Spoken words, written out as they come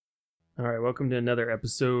All right, welcome to another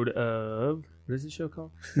episode of, what is this show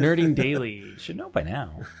called? Nerding Daily. You should know by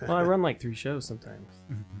now. Well, I run like 3 shows sometimes.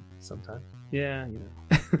 Sometimes. Yeah, you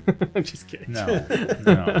know. I'm just kidding.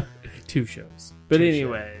 No. 2 shows. But 2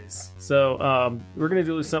 anyways, so we're going to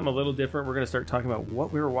do something a little different. We're going to start talking about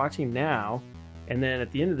what we were watching now. And then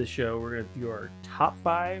at the end of the show, we're going to do our top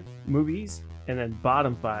 5 movies and then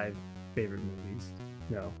bottom 5 favorite movies.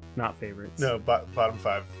 No, not favorites. No, bottom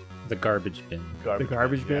 5 The garbage bin. The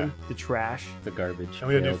garbage bin, Yeah. the trash. The garbage. And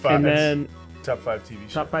we gotta do Yeah, 5. And then Top 5 TV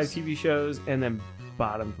shows. top 5 TV shows, and then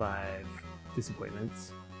bottom 5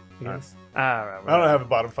 disappointments. I guess. I don't have a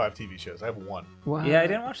bottom 5 TV shows. I have 1. Wow. Yeah, I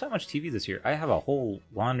didn't watch that much TV this year. I have a whole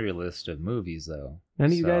laundry list of movies, though. None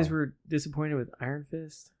of you So- guys were disappointed with Iron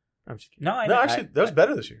Fist? I'm just kidding. No, I No, know. actually, that was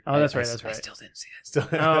better this year. Oh, that's right. I That's right. still didn't see it. Still.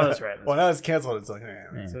 Oh, that's right. Well, now it's canceled. It's like,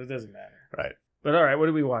 Yeah. So it doesn't matter. right. But all right, what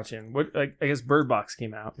are we watching? What I guess Bird Box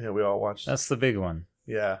came out. Yeah, we all watched. That's the big one.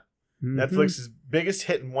 Yeah. Mhm. Netflix's biggest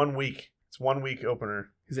hit in 1 week. It's 1 week opener.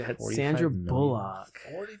 Because it had 45 Sandra million. Bullock.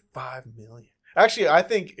 45 million. Actually, I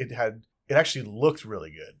think it actually looked really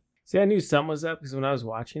good. See, I knew something was up because when I was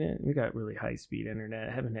watching it, we got really high speed internet.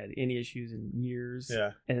 I haven't had any issues in years.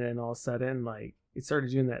 Yeah. And then all of a sudden, like, it started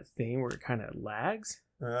doing that thing where it kind of lags.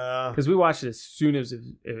 Yeah, Because we watched it as soon as it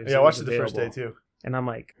was I watched it the first day available. too. And I'm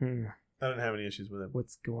like, I didn't have any issues with it.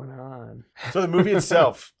 what's going on? So the movie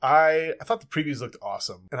itself, I thought the previews looked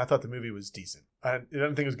awesome, and I thought the movie was decent. I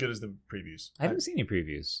didn't think it was good as the previews. I haven't seen any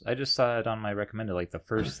previews. I just saw it on my recommended, like the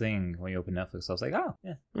first thing when you open Netflix. I was like, oh,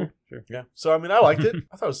 yeah, cool, sure. Yeah. So I mean, I liked it.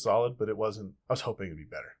 I thought it was solid, but it wasn't. I was hoping it'd be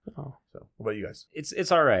better. Oh. So what about you guys?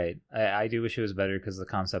 It's all right. I do wish it was better because the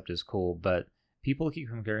concept is cool, but people keep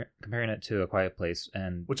comparing it to A Quiet Place,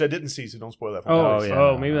 and Which I didn't see, so don't spoil that for me. Oh, yeah,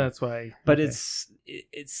 oh, no, maybe no. that's why. But Okay.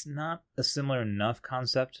 it's not a similar enough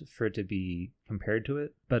concept for it to be compared to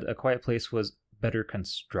it. But A Quiet Place was better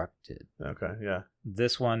constructed. Okay. Yeah.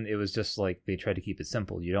 This one, it was just like they tried to keep it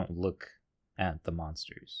simple. You don't look at the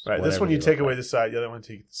monsters. Right. This whatever one you they take look away like. the side. The other one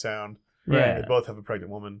take the sound. Yeah. They both have a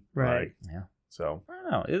pregnant woman. Right. Like, Yeah. so I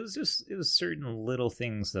don't know. It was certain little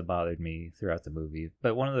things that bothered me throughout the movie.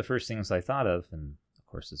 But one of the first things I thought of, and of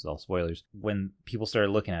course this is all spoilers, when people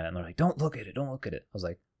started looking at it and they're like, "Don't look at it, don't look at it." I was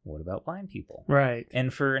like, "What about blind people?" Right.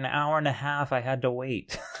 And for an hour and a half, I had to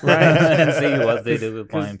wait, Right. and see what they did with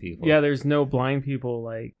 'Cause, blind people. Yeah, there's no blind people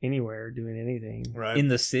like anywhere doing anything. right. In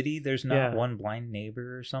the city, there's not Yeah. one blind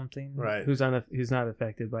neighbor or something. right. Who's not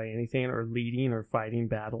affected by anything or leading or fighting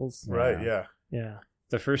battles. Right. Yeah. Yeah. Yeah.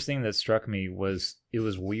 The first thing that struck me was it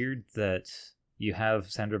was weird that you have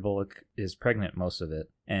Sandra Bullock is pregnant most of it,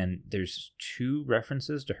 and there's 2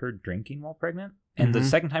 references to her drinking while pregnant, and the Mhm.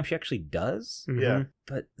 second time she actually does, Mhm. Yeah.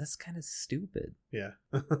 but that's kind of stupid. Yeah.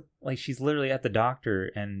 Like she's literally at the doctor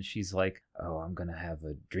and she's like, "Oh, I'm gonna have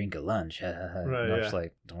a drink at lunch." Right, And I was yeah.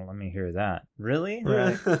 like, "Don't let me hear that." Really?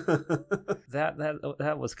 Right.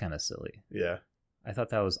 That was kind of silly. yeah. I thought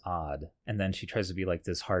that was odd. And then she tries to be like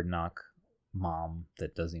this hard knock mom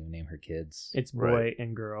that doesn't even name her kids. It's boy Right.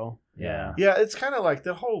 and girl. Yeah. Yeah. It's kind of like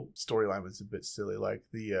the whole storyline was a bit silly. Like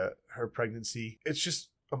the her pregnancy. It's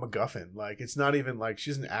just a MacGuffin. Like it's not even like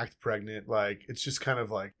she doesn't act pregnant. Like it's just kind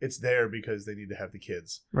of like it's there because they need to have the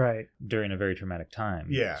kids. Right. During a very traumatic time.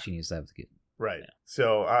 Yeah. She needs to have the kid. Right. Yeah.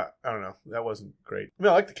 So I don't know. That wasn't great. I mean,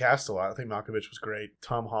 I like the cast a lot. I think Malkovich was great.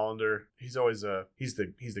 Tom Hollander. He's always he's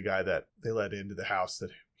the guy that they let into the house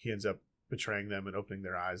that he ends up betraying them and opening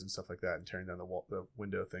their eyes and stuff like that and tearing down the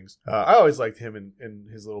window things. I always liked him in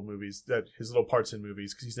his little movies, that his little parts in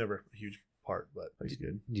movies, because he's never a huge part, but he's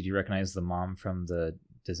good. Did you recognize the mom from the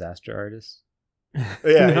Disaster Artist?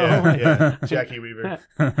 Yeah, No. yeah. Jackie Weaver.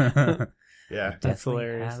 Yeah. That's Definitely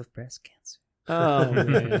hilarious. have breast cancer. Oh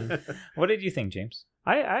man. What did you think, James?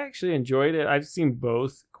 I actually enjoyed it. I've seen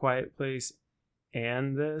both Quiet Place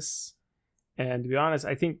and this. And to be honest,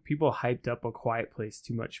 I think people hyped up A Quiet Place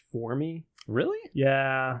too much for me. Really?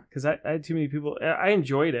 Yeah, because I had too many people. I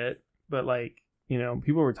enjoyed it, but like, you know,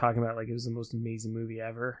 people were talking about like it was the most amazing movie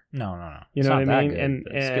ever. No. You It's know not what I that mean? good, And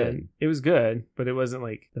but it's good. it was good, but it wasn't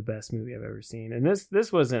like the best movie I've ever seen. And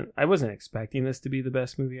this wasn't. I wasn't expecting this to be the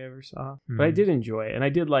best movie I ever saw, but I Mhm. did enjoy it, and I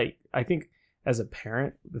did like. I think as a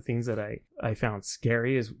parent, the things that I found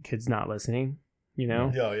scary is kids not listening. You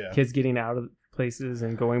know, Oh, yeah. kids getting out of places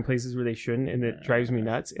and going places where they shouldn't, and it drives me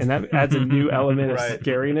nuts. And that adds a new element of Right.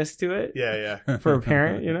 scariness to it Yeah, yeah. for a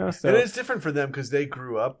parent. You know, so And it's different for them because they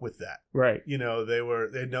grew up with that. right, You know, they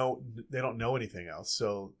don't know anything else.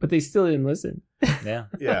 So but they still didn't listen. Yeah.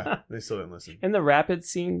 yeah, they still didn't listen. In the rapid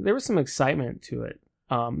scene, there was some excitement to it.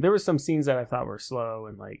 There were some scenes that I thought were slow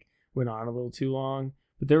and like went on a little too long.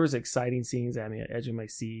 But there was exciting scenes that had me at the edge of my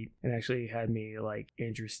seat and actually had me like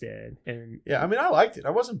interested. And Yeah, I mean, I liked it.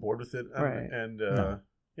 I wasn't bored with it. Right. No.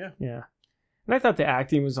 yeah. And I thought the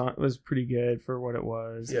acting was pretty good for what it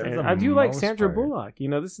was. Yeah, for and the I do like most Sandra part. Bullock. You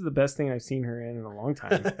know, this is the best thing I've seen her in a long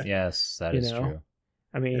time. Yes, that You is know? true.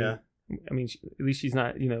 I mean, Yeah. at least she's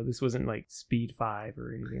not. You know, this wasn't like Speed 5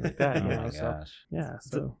 or anything like that. Oh You my know, so gosh. yeah.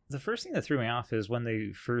 So The first thing that threw me off is when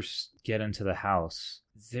they first get into the house.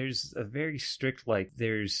 There's a very strict, like,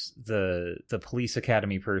 there's the police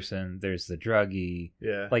academy person, there's the druggie,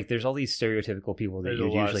 Yeah. like there's all these stereotypical people that There's a you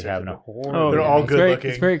lot of usually have in a stereotypical. horror Oh, They're movie. all it's good very- looking.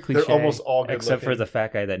 it's very cliche. They're almost all good except for looking. the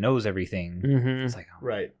fat guy that knows everything. Mhm. It's like, oh,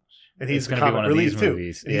 Right. And It's he's the gonna be comic one of relief these too.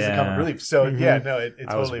 movies. He's the Yeah. comic relief. So Mhm. yeah, no, it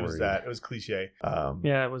I was totally was worried. that. It was cliche.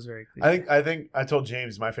 yeah, it was very cliche. I think I told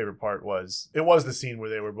James my favorite part was the scene where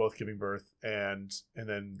they were both giving birth and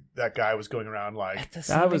then that guy was going around like at the That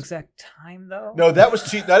same was- exact time though. no, that was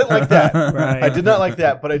cheap. I didn't like that. Right. I did not like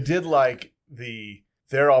that, but I did like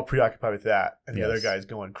they're all preoccupied with that and the Yes. other guy's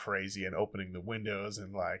going crazy and opening the windows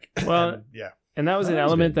and like Well, and, yeah. And that was That an was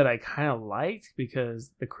element good. that I kind of liked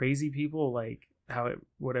because the crazy people, like how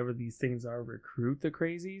whatever these things are, recruit the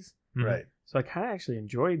crazies. Mhm. Right. So I kind of actually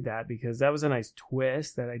enjoyed that because that was a nice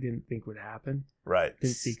twist that I didn't think would happen, Right.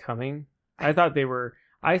 didn't see coming. I thought they were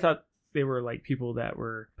like people that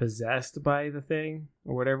were possessed by the thing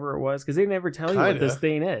or whatever it was because they never tell you what Kinda. this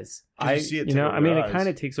thing is. 'Cause you see it You take know, over I mean, their it kind eyes.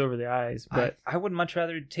 of takes over the eyes, but I would much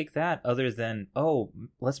rather take that other than, oh,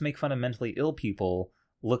 let's make fun of mentally ill people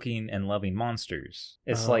looking and loving monsters.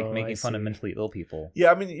 It's like Oh, making I fun of see. mentally ill people.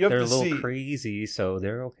 Yeah, I mean you have They're a to little see crazy, so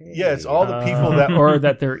they're okay. Yeah, it's all the people that or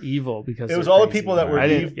that they're evil because it was they're all the crazy. people that were I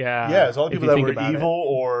didn't, ev- yeah, it's all the if people you that think were about it. evil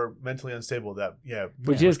or mentally unstable that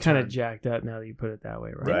Which Yeah, is kind of turned. jacked up now that you put it that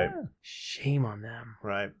way, right? Right. Yeah. Shame on them.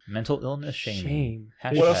 right. Mental illness shaming. Shame.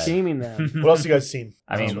 Hashtag. What else? Shaming them. What else you guys seen?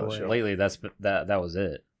 I mean, on the show? lately that was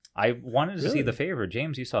it. I wanted to see Really? The Favorite.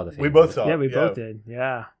 James, you saw The Favorite. We both saw Yeah, it. we both did.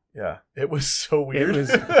 Yeah. Yeah. It was so weird. It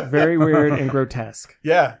was very weird and grotesque.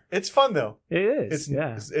 Yeah. It's fun though. It is. It's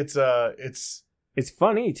yeah. it's It's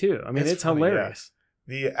funny too. I mean, It's it's funny, hilarious.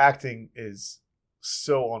 the acting is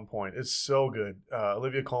so on point. It's so good.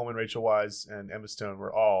 Olivia Colman, Rachel Weisz, and Emma Stone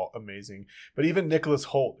were all amazing. But even Nicholas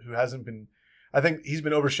Hoult, who hasn't been, I think he's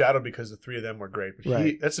been overshadowed because the three of them were great. But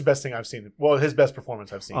Right. that's the best thing I've seen. Well, his best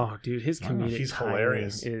performance I've seen. Oh, dude, his Oh, comedic he's timing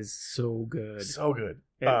hilarious. is so good. So good.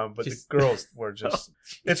 It But just- the girls were just.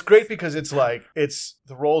 Oh, It's great because it's like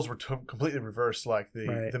the roles were completely reversed. Like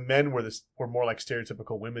Right. the men were more like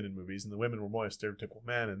stereotypical women in movies, and the women were more like stereotypical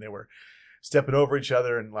men, and they were stepping over each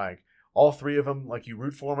other, and like all three of them, like you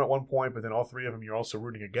root for them at one point, but then all three of them you're also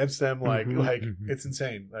rooting against them. Like Mhm. it's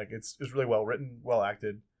insane. Like it's really well written, well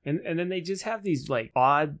acted. And then they just have these like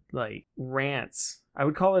odd like rants. I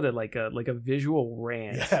would call it a visual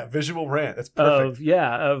rant. Yeah, visual rant. That's perfect.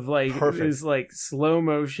 Of like Perfect. this like slow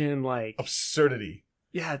motion like Absurdity.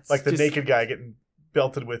 yeah, it's Like the just- naked guy getting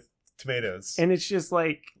belted with tomatoes, and it's just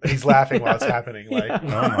like and he's laughing while it's happening. Like Yeah.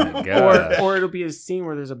 Oh my god. or it'll be a scene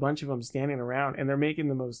where there's a bunch of them standing around and they're making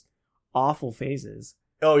the most awful faces.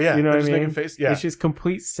 oh yeah, You know they're what I just mean? making face. Yeah, It's just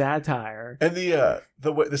complete satire. and the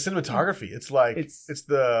cinematography. It's like It's- it's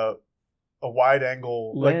a wide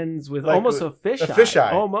angle like Lens with like almost a- a fish a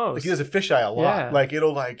fisheye. almost. Like he does a fisheye a lot. Yeah. Like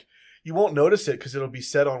it'll like you won't notice it because it'll be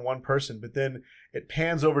set on one person, but then it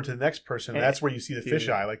pans over to the next person. And Eh, that's where you see the dude.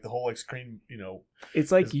 fisheye, like the whole like screen. You know,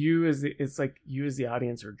 It's like It's- you as the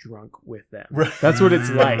audience are drunk with them. Right. That's what it's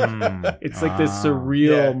like. Mm. It's like this Ah.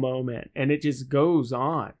 surreal Yeah. moment, and it just goes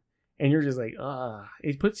on, and you're just like,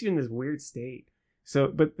 it puts you in this weird state. So,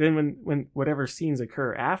 but then when whatever scenes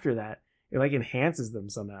occur after that, it like enhances them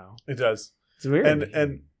somehow. it does. It's weird.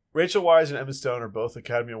 And Rachel Weisz and Emma Stone are both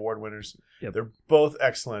Academy Award winners. Yep. They're both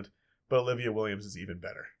excellent, but Olivia Williams is even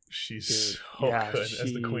better. She's Dude, so yeah, good as the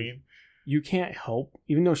she- queen. you can't help,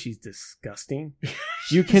 even though she's disgusting,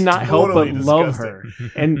 you cannot help totally but love disgusting.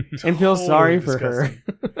 her and feel Totally sorry for her.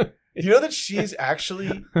 You know that she's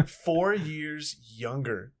actually 4 years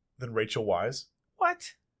younger than Rachel Weisz?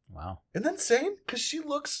 What? Wow. Isn't that insane? Because she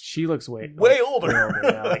looks She looks way older.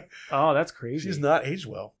 yeah, like, oh, that's crazy. She's not aged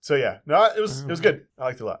well. So yeah, no, it was good. I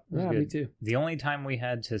liked it a lot. Yeah, Good. me too. The only time we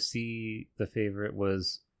had to see The Favorite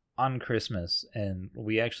was on Christmas, and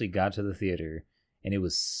we actually got to the theater, and it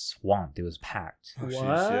was swamped. It was packed. Oh, What?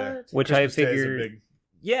 jeez, yeah. Which Christmas I Day is a figured, big-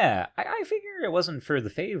 yeah, I figure it wasn't for The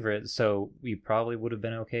Favorite, so we probably would have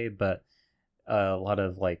been okay. But a lot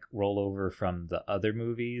of like rollover from the other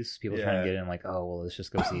movies, people trying Yeah. to get in, like, oh well, let's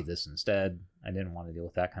just go see this instead. I didn't want to deal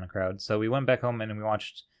with that kind of crowd, so we went back home and we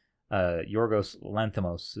watched Yorgos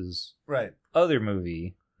Lanthimos' right. other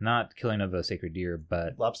movie, not Killing of a Sacred Deer,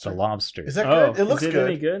 but Lobster? The Lobster. Is that Oh, good? It looks is it good.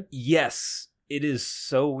 any good? Yes, It is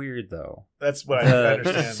so weird, though. That's what I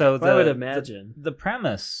understand. So I would imagine. the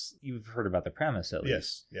premise, you've heard about the premise at least.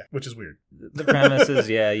 Yes, yeah, which is weird. The premise is,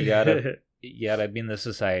 you gotta be in the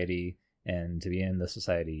society, and to be in the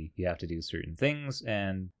society, you have to do certain things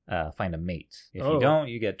and find a mate. If you don't,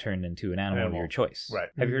 you get turned into an animal of your choice. Right.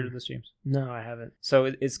 Have you heard of this, James? No, I haven't. So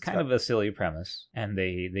it's kind of a silly premise, and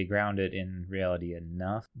they ground it in reality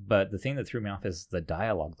enough. But the thing that threw me off is the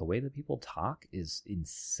dialogue. The way that people talk is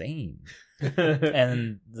insane.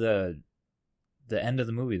 And the end of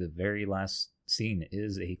the movie, the very last scene,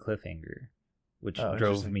 is a cliffhanger, which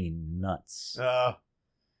drove me nuts.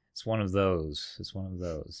 It's one of those.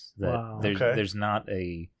 That Wow. There's not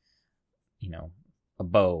a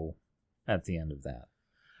bow at the end of that.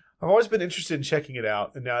 I've always been interested in checking it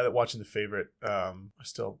out, and now that watching The Favorite, I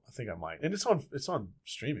think I might. And it's on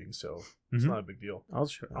streaming, so it's not a big deal. I'll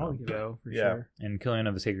give it a go for Yeah. sure. And Killing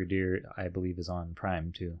of a Sacred Deer, I believe, is on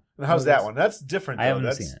Prime too. And how's that one? That's different. Though. I haven't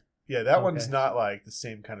That's, seen it. Yeah, that Okay. one's not like the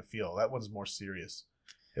same kind of feel. That one's more serious.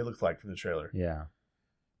 It looked like from the trailer. Yeah,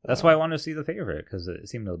 that's why I wanted to see The Favorite, because it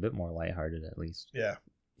seemed a bit more lighthearted, at least Yeah.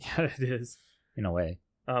 Yeah, it is. in a way.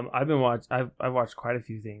 I've watched quite a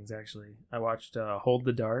few things actually. I watched Hold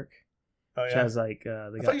the Dark, Oh which yeah. has like I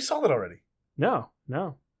thought you saw that already. No.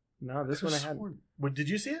 This one I had. Did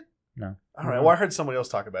you see it? No. All right. No. Well, I heard somebody else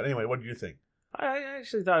talk about it. Anyway, what did you think? I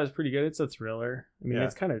actually thought it was pretty good. It's a thriller. I mean, Yeah.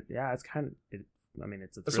 it's kind of it's a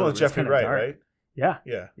thriller. That's one with but it's Jeffrey kinda Wright, dark. right? Yeah,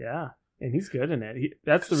 Yeah. yeah, and he's good in it.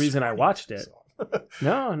 That's the reason I watched it.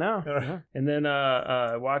 No. right. And then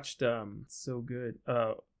I watched So Good.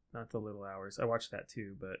 Not The Little Hours. I watched that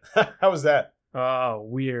too, but How was that? oh,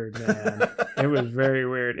 weird, man. It was very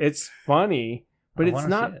weird. It's funny, but I it's wanna see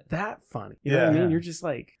not it. that funny. You know what I Yeah. mean? You're just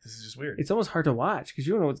like, This is just weird. it's almost hard to watch because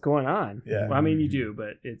you don't know what's going on. Yeah. Well, I mean, you do,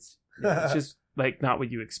 but it's just like not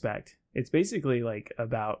what you expect. It's basically like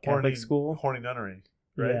about Catholic school. Horny nunnery.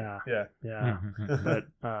 Right? Yeah. Yeah. Yeah. But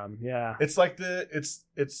yeah. It's like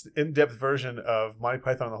it's in-depth version of Monty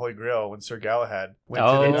Python and the Holy Grail when Sir Galahad went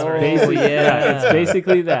Oh, to the It's nunnery. basically yeah. it's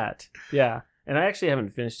basically that. Yeah. And I actually haven't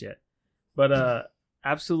finished yet. But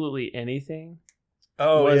absolutely anything.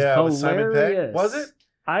 Oh was yeah, with Simon Pegg. hilarious. Was it?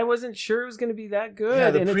 I wasn't sure it was going to be that good,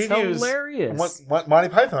 Yeah, the and it's previews- hilarious. What Monty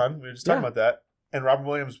Python? We were just talking Yeah. about that. And Robin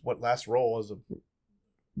Williams, last role was a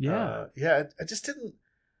Yeah. I just didn't.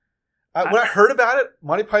 When I heard about it,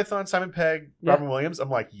 Monty Python, Simon Pegg, Yeah. Robin Williams, I'm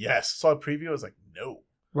like, yes. Saw a preview, I was like, no.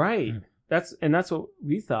 Right. Mm. That's what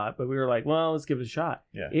we thought, but we were like, well, let's give it a shot.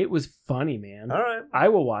 Yeah. It was funny, man. All right, I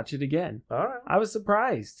will watch it again. all right, I was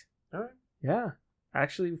surprised. all right. Yeah.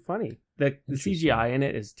 Actually funny. The Interesting. CGI in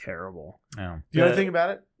it is terrible. No. Do you know The- anything about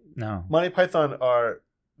it? No. Monty Python are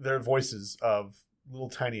their voices of little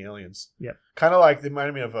tiny aliens. Yep. Kind of like they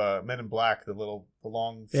reminded me of Men in Black, the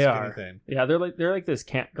long They skinny are. thing. Yeah, they're like this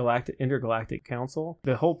intergalactic council.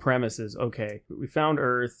 The whole premise is, okay, we found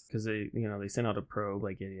Earth because they sent out a probe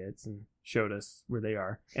like idiots and showed us where they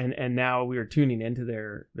are, and now we are tuning into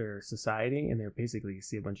their society, and they're basically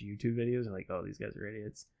see a bunch of YouTube videos and like, oh, these guys are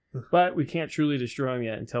idiots. But we can't truly destroy them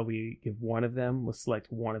yet until we give one of them. We'll select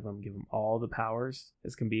one of them, give them all the powers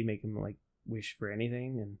as can be, make them like wish for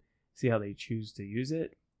anything, and see how they choose to use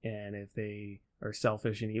it. And if they are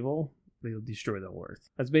selfish and evil, they'll destroy the whole Earth.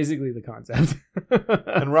 That's basically the concept.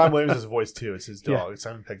 And Ron Williams has a voice too. It's his dog. Yeah. It's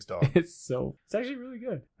Simon Pegg's dog. It's actually really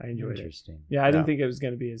good. I enjoyed it. Interesting. Yeah, I didn't Yeah. think it was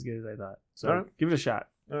going to be as good as I thought. So All right. give it a shot.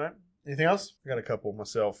 All right. Anything else? I got a couple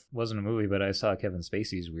myself. Wasn't a movie, but I saw Kevin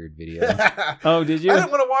Spacey's weird video. I Oh, did you? didn't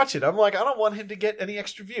want to watch it. I'm like, I don't want him to get any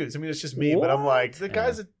extra views. I mean, it's just me, but I'm like, the Yeah.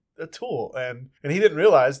 guy's a tool, and he didn't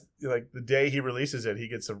realize like the day he releases it, he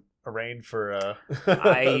gets arraigned for.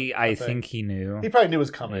 I a thing. think he knew. He probably knew it was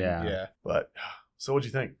coming. Yeah. Yeah. But so, what'd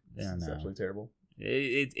you think? Yeah, It's no. absolutely terrible.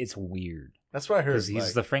 It's weird. That's what I heard. Because he's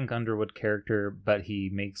like- the Frank Underwood character, but he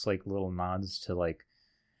makes like little nods to like,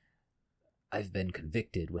 I've been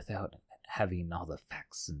convicted without having all the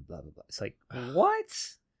facts and blah blah blah. It's like, what?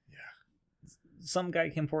 Yeah. Some guy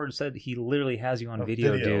came forward and said he literally has you on A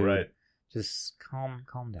video, dude. right? Just calm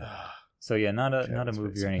down. So yeah, not a Kevin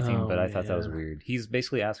movie or Spacey. anything, Oh, but I thought that was man. weird. He's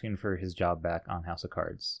basically asking for his job back on House of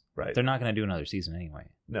Cards. Right. They're not going to do another season anyway.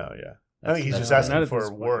 No, yeah. I That's- think he's that's just not- asking not at for this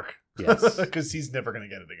point. work. Yes. Because he's never going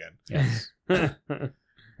to get it again. Yes.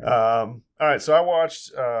 All right, so I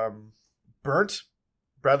watched Burnt,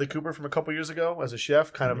 Bradley Cooper from a couple years ago as a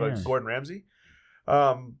chef, kind of Yeah. like Gordon Ramsay.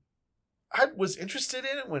 I was interested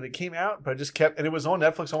in it when it came out, but I just kept, and it was on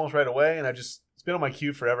Netflix almost right away, and it's been on my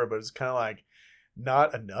queue forever, but it's kind of like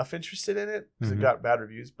not enough interested in it because Mhm. it got bad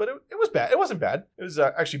reviews, but it was bad. It wasn't bad. It was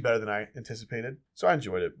actually better than I anticipated, so I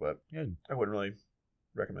enjoyed it, but Good. I wouldn't really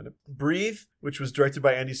recommend it. Breathe, which was directed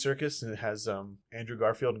by Andy Serkis, and it has Andrew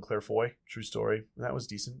Garfield and Claire Foy. True story. That was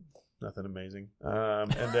decent. Nothing amazing.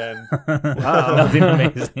 And then Wow, nothing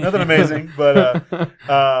amazing. nothing amazing. But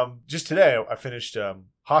just today I finished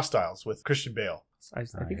Hostiles with Christian Bale. I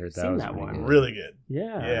think heard I've that seen was that pretty one. good. Really good.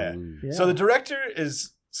 Yeah. Yeah. Ooh. So the director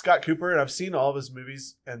is Scott Cooper, and I've seen all of his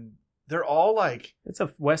movies, and they're all like, It's a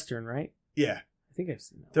Western, right? yeah, I think I've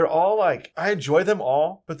seen that. they're all like, I enjoy them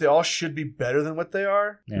all, but they all should be better than what they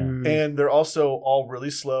are. Yeah. Mm. And they're also all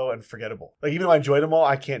really slow and forgettable. Like, even though I enjoyed them all,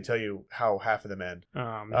 I can't tell you how half of them end.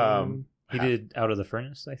 Oh, man. He did Out of the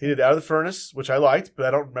Furnace, I He think. did Out of the Furnace, which I liked, but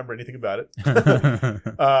I don't remember anything about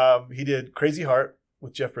it. He did Crazy Heart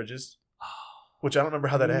with Jeff Bridges, which I don't remember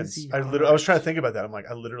how that ends. Crazy I Heart. was trying to think about that. I'm like,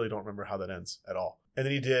 I literally don't remember how that ends at all. And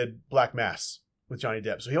then he did Black Mass with Johnny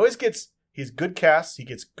Depp. So he always gets, he's good cast. He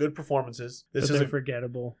gets good performances. This But is they're a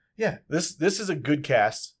forgettable. yeah. This is a good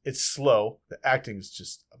cast. It's slow. The acting is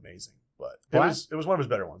just amazing. But it was one of his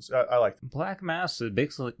better ones. I liked it. Black Mass it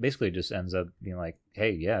basically just ends up being like,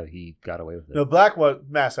 hey, yeah, he got away with it. No,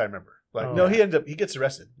 Mass I remember. Like, Oh, no, yeah. he gets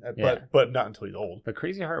arrested, Yeah. but not until he's old. But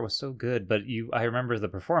Crazy Heart was so good, but I remember the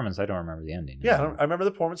performance. I don't remember the ending. Yeah, I remember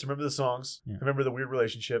the performance. I remember the songs. Yeah. I remember the weird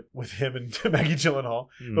relationship with him and Maggie Gyllenhaal.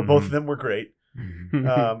 Mm-hmm. But both of them were great.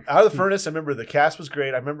 Out of the Furnace, I remember the cast was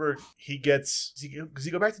great. I remember does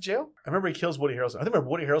he go back to jail? I remember he kills Woody Harrelson. I remember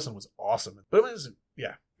Woody Harrelson was awesome. But it was,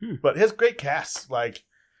 yeah. But it has great casts. Like,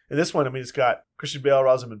 in this one, I mean, it's got Christian Bale,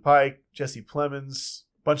 Rosamund Pike, Jesse Plemons,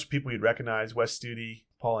 a bunch of people you'd recognize, Wes Studi,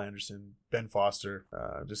 Paul Anderson, Ben Foster.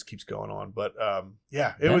 Just keeps going on. But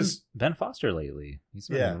yeah, it was. Ben Foster lately. He's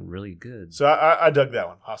been really good. So I dug that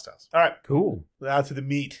one, Hostiles. All right, Cool. now to the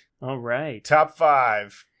meat. All right. Top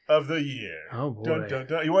 5 of the year. Oh, boy. Dun, dun,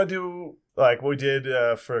 dun. You want to do like what we did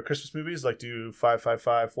for Christmas movies, like do 5, 5,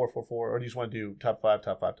 5, 4, 4, 4, or do you just want to do top 5,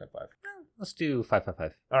 top 5, top 5? Let's do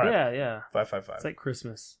 555. All right, Yeah, yeah. 5, 5, 5. It's like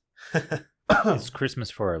Christmas. It's Christmas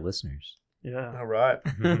for our listeners. Yeah. All right,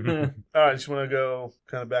 all right. Just want to go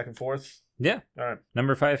kind of back and forth. Yeah. All right.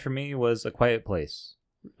 Number 5 for me was A Quiet Place.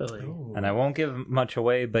 Really. And I won't give much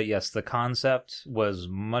away, but yes, the concept was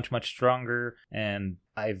much, much stronger, and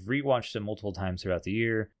I've rewatched it multiple times throughout the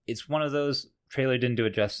year. It's one of those, trailer didn't do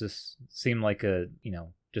it justice, seemed like a,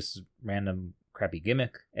 just random crappy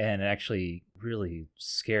gimmick, and actually really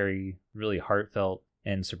scary, really heartfelt,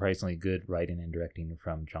 and surprisingly good writing and directing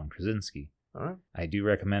from John Krasinski. All right. I do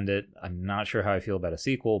recommend it. I'm not sure how I feel about a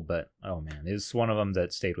sequel, but oh man, it's one of them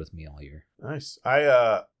that stayed with me all year. Nice.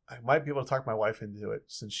 I might be able to talk my wife into it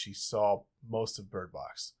since she saw most of Bird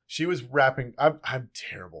Box. She was wrapping. I'm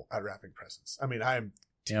terrible at wrapping presents. I mean, I am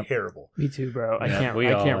Yep. terrible. Me too, bro. I Yeah, can't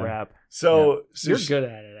we all are. rap. So You're she- good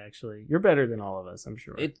at it, actually. You're better than all of us, I'm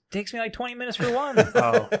sure. It takes me like 20 minutes for one.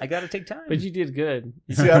 Oh. I gotta take time. But you did good.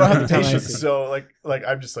 See, I don't have the I patience, see. so like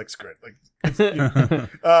I'm just like screw it. Like,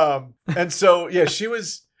 and so yeah, she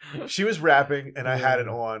was rapping, and I had it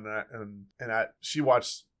on, and she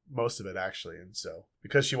watched most of it actually, and so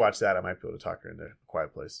because she watched that, I might be able to talk her into A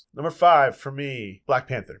Quiet Place. Number 5 for me, Black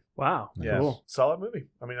Panther. Wow. Yeah, Cool. solid movie.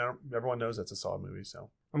 I mean, everyone knows that's a solid movie. So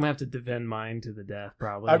I'm going to have to defend mine to the death,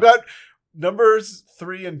 probably. I've got numbers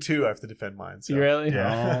 3 and 2. I have to defend mine. So. You really?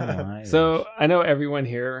 Yeah. Oh, my So gosh. I know everyone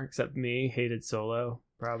here except me hated Solo,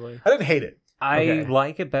 probably. I didn't hate it. I Okay.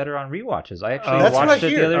 like it better on rewatches. I actually That's what watched I it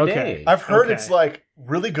the hear. other Okay. day. I've heard Okay. it's like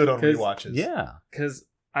really good on 'Cause- rewatches. Yeah. Because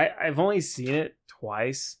I've only seen it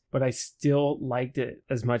twice, but I still liked it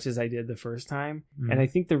as much as I did the first time. Mhm. And I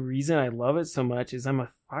think the reason I love it so much is I'm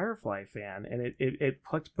a Firefly fan, and it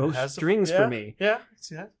plucked both Has the- strings yeah, for me. Yeah, I can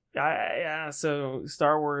see that. So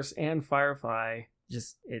Star Wars and Firefly,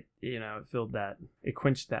 just it filled it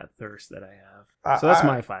quenched that thirst that I have. So that's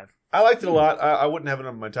my 5. I liked it a lot. I wouldn't have it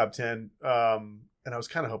on my top 10. And I was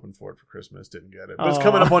kind of hoping for it for Christmas. Didn't get it. But it's Aw.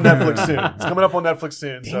 coming up on Netflix soon. It's coming up on Netflix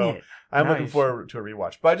soon. Dang so it. I'm looking Nice. forward to a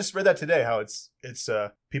rewatch. But I just read that today how it's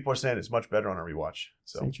people are saying it's much better on a rewatch.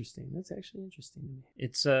 It's So interesting. That's actually interesting to me.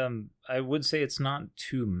 It's I would say it's not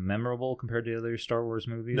too memorable compared to other Star Wars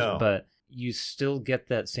movies, No. but you still get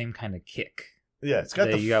that same kind of kick. yeah, it's got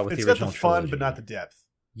That the you got with it's the got the original fun, trilogy. but not the depth.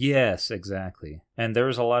 Yes, exactly. And there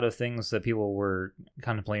was a lot of things that people were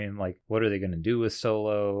contemplating, like, what are they going to do with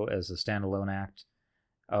Solo as a standalone act?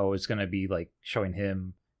 Oh, it's going to be like showing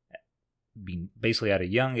him being basically at a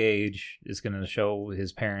young age. It's going to show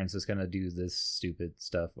his parents. It's going to do this stupid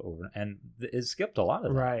stuff over, and it skipped a lot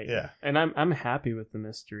of that. Right. Yeah. And I'm happy with the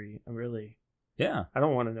mystery. Yeah. I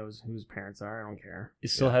don't want to know whose parents are. I don't care. It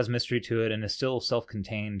still Yeah. has mystery to it, and it's still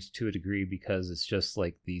self-contained to a degree because it's just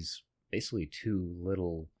like these basically two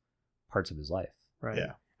little parts of his life. Right.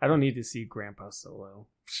 Yeah. I don't need to see Grandpa Solo.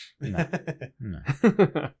 No.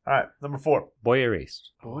 All right, number 4. Boy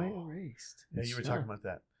Erased. Boy Erased. Yeah, you were talking about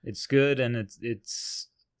that. It's good, and it's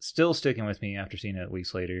still sticking with me after seeing it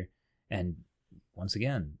weeks later. And once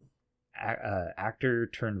again, actor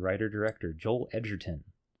turned writer director Joel Edgerton.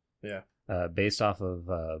 Yeah. Based off of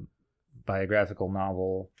a biographical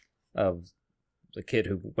novel of the kid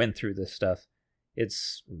who went through this stuff.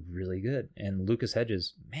 It's really good. And Lucas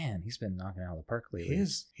Hedges, man, he's been knocking it out of the park lately.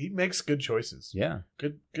 He makes good choices. Yeah.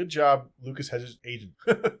 Good job, Lucas Hedges agent.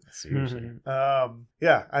 Seriously.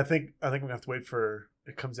 Yeah, I think we're gonna have to wait for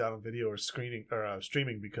it comes out on video or streaming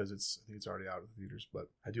because I think it's already out of the theaters, but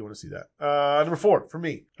I do want to see that. Number 4 for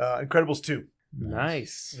me, Incredibles 2.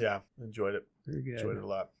 Nice. Yeah, enjoyed it. Very good. Enjoyed it a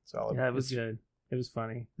lot. Solid. Yeah, it was good. It was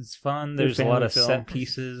funny. It's fun. Good There's a lot family of film. set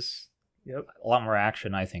pieces. Yep. A lot more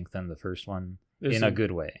action, I think, than the first one. There's in a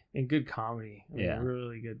good way. And good comedy. I mean, Yeah.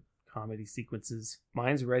 really good comedy sequences.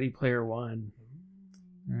 Mine's Ready Player One.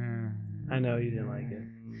 I know you didn't like it.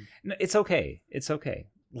 No, it's okay. It's okay.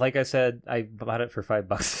 Like I said, I bought it for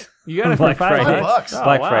 $5. You got it for Black $5? Friday. $5? Oh,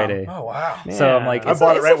 Black wow. Friday. Oh wow. Man. So I'm like, I it's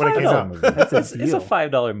bought a- it right it's a when it came $5 out. movie. It's a deal.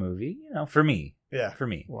 $5 movie, for me. Yeah. For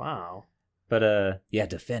me. Wow. But yeah,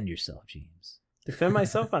 defend yourself, James. Defend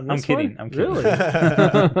myself on this I'm kidding. one? I'm kidding.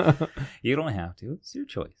 Really? You don't have to. It's your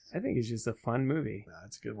choice. I think it's just a fun movie. Nah,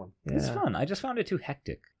 it's a good one. It's Yeah. fun. I just found it too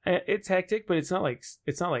hectic. It's hectic, but it's not like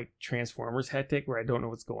Transformers hectic where I don't know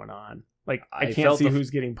what's going on. Like I I can't felt see the- who's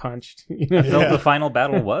getting punched. I Yeah. felt the final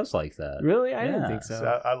battle was like that. Really? I didn't Yeah. think so.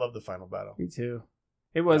 So I love the final battle. Me too.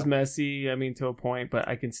 It was Yeah. messy. I mean, to a point, but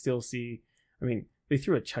I can still see. I mean, they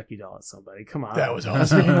threw a Chucky doll at somebody. Come on, That was It's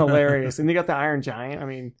awesome. freaking hilarious. And they got the Iron Giant. I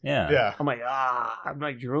mean, Yeah. Yeah. I'm like I'm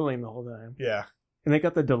like drooling the whole time. Yeah. And they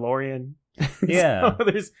got the DeLorean. Yeah. So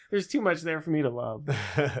there's too much there for me to love.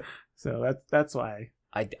 So that's why.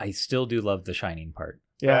 I still do love the Shining part.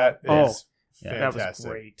 Yeah. That is Yeah. that fantastic.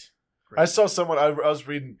 was great. I saw someone I was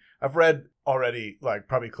reading. I've read already like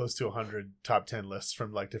probably close to 100 top 10 lists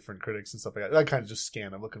from like different critics and stuff like that. I kind of just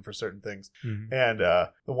scan. I'm looking for certain things. And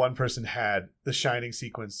the one person had the Shining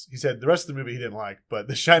sequence. He said the rest of the movie he didn't like, but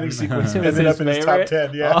the Shining sequence Was ended his up in his top favorite?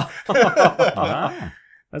 10. Yeah. Wow.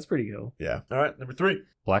 That's pretty cool. Yeah. All right. Number 3.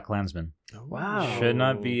 Black Klansman. Wow. Should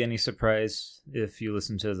not be any surprise if you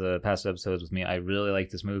listen to the past episodes with me. I really like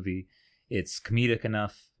this movie. It's comedic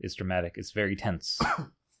enough. It's dramatic. It's very tense.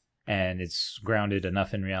 And it's grounded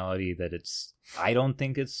enough in reality that I don't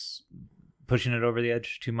think it's pushing it over the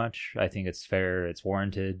edge too much. I think it's fair. It's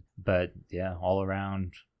warranted. But yeah, all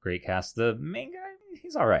around, great cast. The main guy,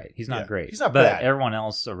 he's all right. He's not Yeah, great. he's not but bad. everyone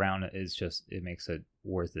else around it is just, it makes it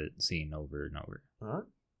worth it seeing over and over. All right.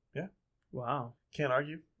 Wow. Can't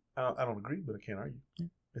argue. I don't agree, but I can't argue.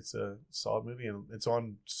 It's a solid movie, and it's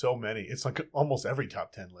on so many. It's like almost every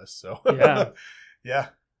top 10 list. So Yeah. yeah,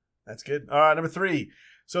 that's good. All right, number 3.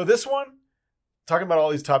 So this one, talking about all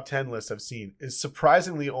these top 10 lists I've seen, is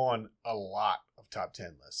surprisingly on a lot of top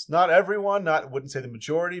 10 lists. Not everyone, wouldn't say the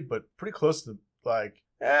majority, but pretty close to a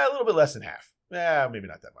little bit less than half. Maybe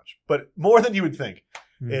not that much, but more than you would think.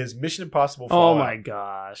 Is Mission Impossible Oh Fallout. my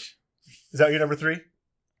gosh. Is that your number 3?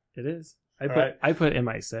 It is. All right. I put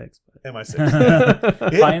MI6. But...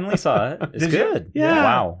 MI6. Finally saw it. It's Did you? good. Yeah.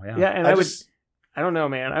 Wow. Yeah. Yeah, and I don't know,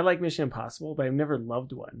 man. I like Mission Impossible, but I've never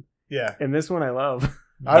loved one. Yeah. And this one I love.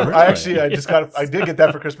 I actually I Yes. did get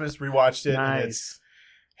that for Christmas, rewatched it, and Nice.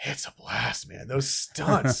 it's a blast, man. Those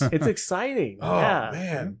stunts. It's exciting. Oh Yeah.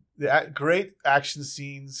 man. Great action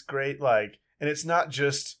scenes, great and it's not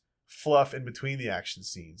just fluff in between the action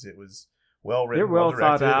scenes. It was well written, They're well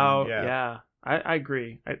thought directed, and out. yeah. Yeah. I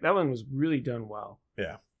agree. That one was really done well.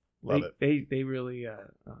 Love it. They really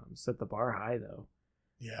set the bar high though.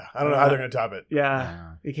 Yeah. I don't know how they're gonna top it.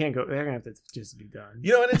 Yeah. They can't go. They're gonna have to just be done.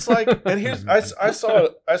 You know, and it's like, and here's I saw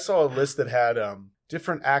a list that had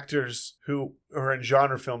different actors who are in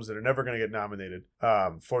genre films that are never going to get nominated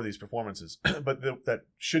for these performances, but that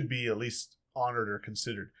should be at least honored or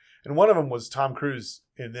considered. And one of them was Tom Cruise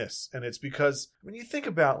in this, and it's because when you think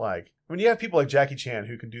about when you have people like Jackie Chan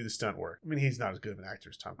who can do the stunt work. I mean, he's not as good of an actor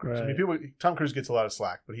as Tom Cruise. I mean, Tom Cruise gets a lot of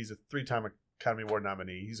slack, but he's a 3-time Academy Award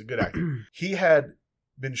nominee. He's a good actor. He had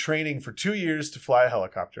been training for 2 years to fly a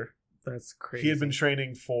helicopter. That's crazy. He had been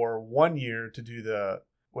training for 1 year to do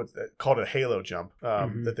what's called a halo jump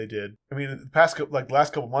that they did. I mean, the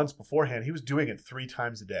last couple months beforehand, he was doing it 3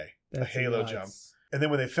 times a day. That's a halo nuts. jump. And then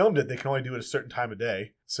when they filmed it, they can only do it a certain time of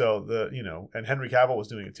day. So and Henry Cavill was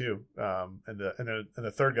doing it too. And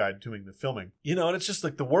the third guy doing the filming. And it's just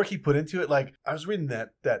like the work he put into it. Like I was reading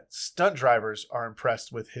that stunt drivers are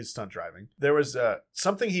impressed with his stunt driving. There was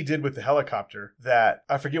something he did with the helicopter that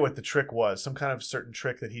I forget what the trick was. Some kind of certain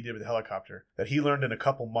trick that he did with the helicopter that he learned in a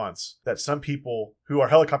couple months that some people who are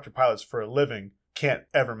helicopter pilots for a living can't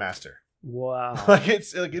ever master. Wow.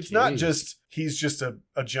 It's not just he's just a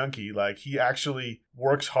junkie. Like he actually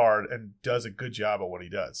works hard and does a good job at what he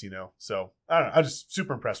does, So I don't know. I'm just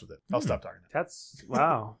super impressed with it. I'll stop talking now. That's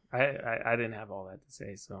wow. I didn't have all that to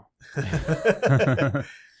say, so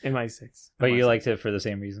in my 6. But you liked it for the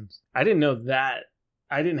same reasons? I didn't know that.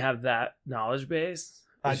 I didn't have that knowledge base.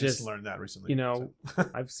 I just learned that recently.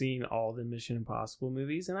 I've seen all the Mission Impossible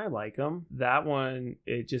movies and I like them. That one,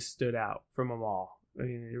 it just stood out from them all. I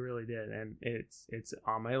mean, it really did, and it's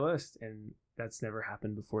on my list, and that's never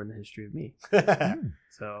happened before in the history of me.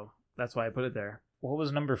 So that's why I put it there. What was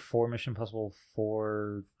number 4 Mission Impossible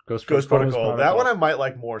 4 Ghost Protocol? That one I might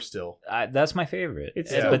like more still. That's my favorite.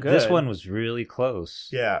 It's still but good. This one was really close.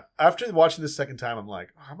 Yeah. After watching this second time, I'm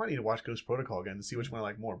like, I might need to watch Ghost Protocol again to see which one I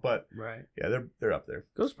like more. But right, yeah, they're up there.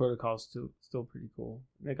 Ghost Protocol is still pretty cool.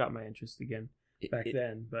 It got my interest again. Back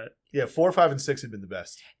then, but yeah, 4, 5, and 6 have been the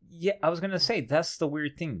best. Yeah, I was gonna say that's the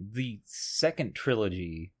weird thing. The second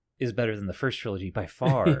trilogy is better than the first trilogy by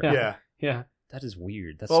far. Yeah. That is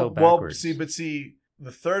weird. That's so backwards. Well, see, the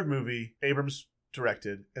third movie Abrams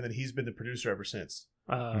directed, and then he's been the producer ever since.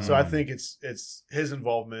 So I think it's his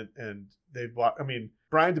involvement, and they've bought. I mean,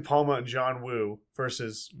 Brian De Palma and John Woo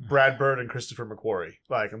versus Brad Bird and Christopher McQuarrie.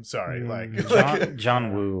 Like, I'm sorry,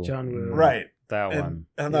 John Woo, right? That one.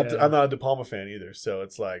 And I'm not a De Palma fan either, so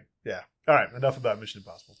it's like, yeah. All right, enough about Mission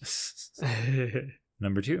Impossible.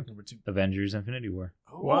 Number 2, Avengers: Infinity War.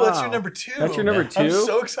 Oh, wow. That's your number 2. That's your number 2. I'm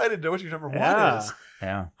so excited to know what your number 1 is.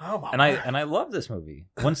 Yeah. Oh my. And I love this movie.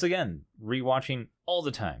 Once again, rewatching all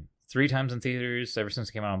the time. 3 times in theaters ever since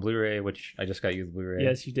it came out on Blu-ray, which I just got you the Blu-ray.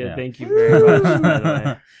 Yes, you did. Yeah. Thank you very much. By the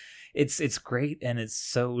way. It's great, and it's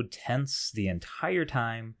so tense the entire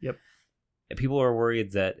time. Yep. People are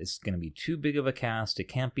worried that it's going to be too big of a cast. It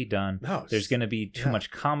can't be done. No, there's going to be too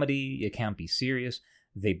much comedy. It can't be serious.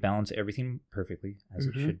 They balance everything perfectly, as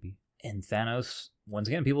it should be. And Thanos, once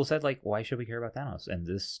again, people said, like, why should we care about Thanos? And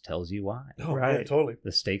this tells you why. Oh, right. Yeah, totally.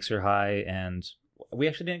 The stakes are high, and we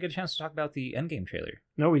actually didn't get a chance to talk about the Endgame trailer.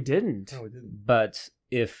 No, we didn't. But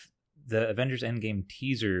if the Avengers Endgame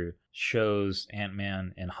teaser shows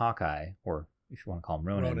Ant-Man and Hawkeye, or if you want to call him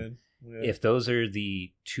Ronan. Yeah. If those are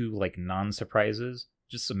the 2 like non-surprises,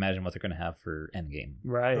 just imagine what they're going to have for Endgame.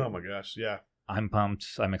 Right. Oh my gosh, yeah. I'm pumped.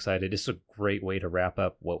 I'm excited. It's a great way to wrap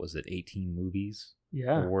up, 18 movies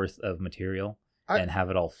worth of material and have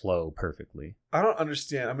it all flow perfectly. I don't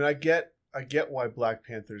understand. I mean, I get why Black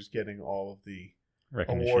Panther's getting all of the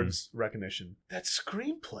awards recognition. That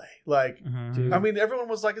screenplay, like, I mean, everyone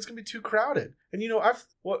was like, it's gonna be too crowded. And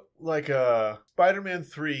Spider-Man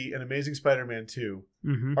 3 and Amazing Spider-Man 2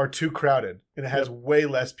 are too crowded, and it has way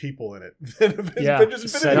less people in it than Avengers Infinity.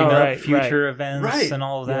 Setting up future events and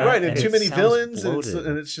all of that. Right, and too many villains,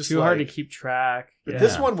 and it's just too hard to keep track. But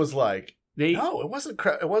this one was like, no, it wasn't.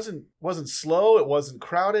 It wasn't slow. It wasn't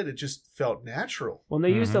crowded. It just felt natural. Well,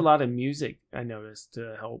 they used a lot of music, I noticed,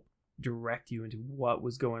 to help direct you into what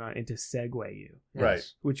was going on and to segue you, right?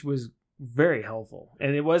 Which was very helpful.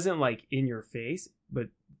 And it wasn't like in your face, but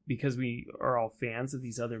because we are all fans of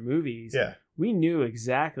these other movies, we knew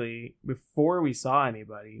exactly before we saw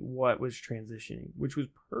anybody what was transitioning, which was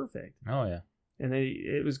perfect. Oh yeah, and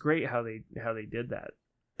it was great how they did that.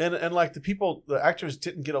 And like the actors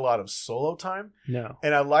didn't get a lot of solo time. No.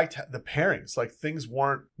 And I liked the pairings. Like things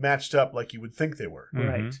weren't matched up like you would think they were.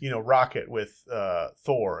 Right. Rocket with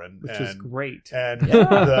Thor which was great. And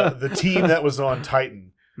the team that was on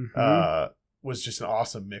Titan was just an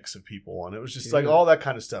awesome mix of people. And it was just like all that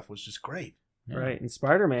kind of stuff was just great. Yeah. Right. And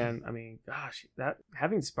Spider-Man, I mean, gosh,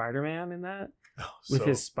 having Spider-Man in that with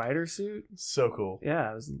his spider suit. So cool.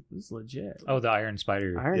 Yeah, it was legit. Oh, the Iron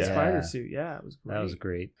Spider. Spider suit. Yeah, it was great. That was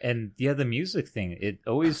great. And the music thing, it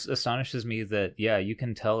always astonishes me that, you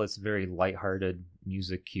can tell it's very lighthearted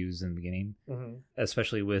music cues in the beginning,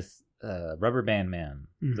 especially with Rubber Band Man,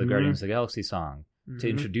 the Guardians of the Galaxy song. To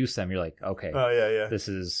introduce them, you're like, okay, this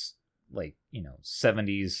is like,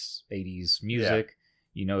 70s, 80s music.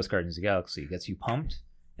 It's Guardians of the Galaxy. It gets you pumped.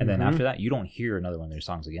 And then after that, you don't hear another one of their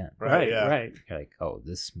songs again. Right. You're like, oh,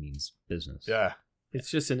 this means business. Yeah. It's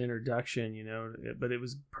just an introduction, but it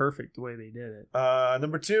was perfect the way they did it.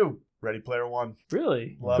 Number 2, Ready Player One.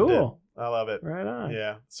 Really? Loved cool. it. I love it. Right on.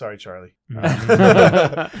 Yeah. Sorry, Charlie.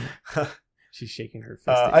 She's shaking her fist.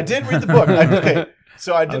 I did read the book. Okay,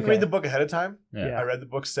 so I didn't Okay. read the book ahead of time. Yeah. I read the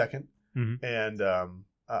book second, Mhm. and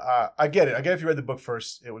I get it. I get if you read the book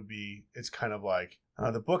first, it's kind of like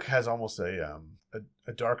the book has almost a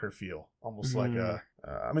darker feel, almost like a.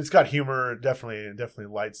 I mean, it's got humor, definitely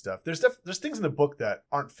light stuff. There's things in the book that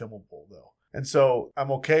aren't filmable though, and so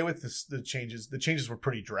I'm okay with the changes. The changes were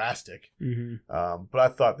pretty drastic, but I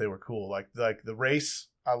thought they were cool. Like the race.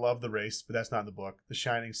 I love the race, but that's not in the book. The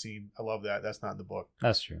Shining scene, I love that. That's not in the book.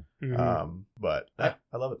 That's true. But I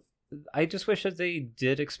love it. I just wish that they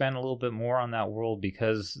did expand a little bit more on that world,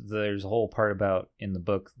 because there's a whole part about in the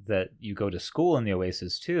book that you go to school in the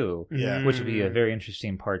Oasis too, Yeah. which would be a very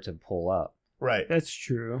interesting part to pull up. Right. That's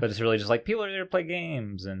true. But it's really just like people are there to play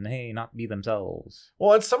games and hey, not be themselves.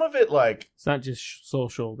 Well, and some of it, like, It's not just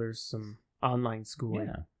social. There's some online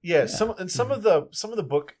schooling. Yeah. some of the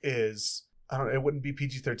book is, I don't know, it wouldn't be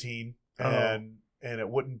PG-13, and it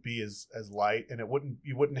wouldn't be as light, and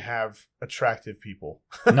you wouldn't have attractive people.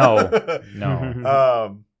 No.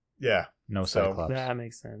 Yeah. No So- Cyclops. That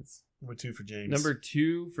makes sense. Number 2 for James. Number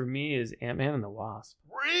 2 for me is Ant-Man and the Wasp.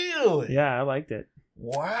 Really? Yeah, I liked it.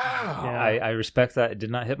 Wow. Yeah. I respect that. It did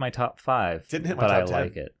not hit my top 5. Didn't hit my but top I 10.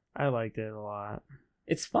 like it. I liked it a lot.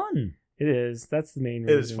 It's fun. It is. That's the main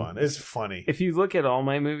It reason. is fun. It's funny. If you look at all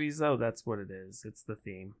my movies, though, that's what it is. It's the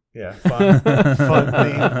theme. Yeah. Fun. Fun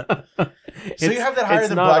theme. So you have that higher it's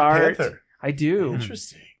than not Black art. Panther. I do.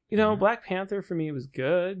 Interesting. You know, Black Panther for me was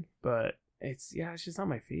good, but it's just not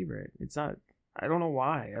my favorite. It's not. I don't know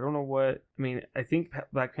why. I don't know what. I mean, I think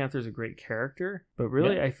Black Panther is a great character, but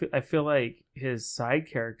really, Yeah. I feel like his side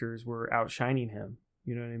characters were outshining him.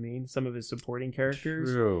 You know what I mean? Some of his supporting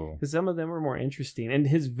characters, True. because some of them were more interesting, and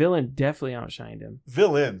his villain definitely outshined him.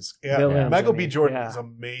 Villains. Yeah. Villains, Michael I B. mean, Jordan yeah. is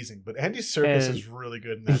amazing, but Andy Serkis And- is really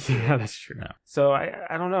good in that too. Yeah, that's true. No. So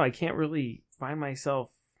I don't know. I can't really find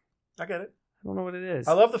myself. I get it. I don't know what it is.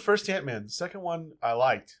 I love the first Ant-Man. The second one, I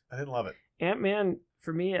liked. I didn't love it. Ant-Man,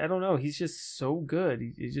 for me, I don't know. He's just so good.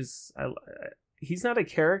 He's not a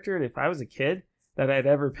character that if I was a kid that I'd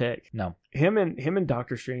ever pick. No. Him and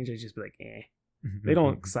Doctor Strange, I'd just be like, eh. They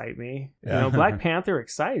don't excite me. Yeah. You know, Black Panther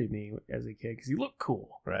excited me as a kid because he looked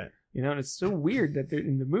cool. Right. You know, and it's so weird that they're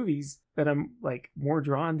in the movies that I'm like more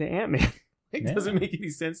drawn to Ant-Man. It Yeah. doesn't make any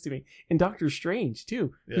sense to me. And Doctor Strange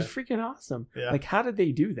too. Yeah. He's freaking awesome. Yeah. Like, how did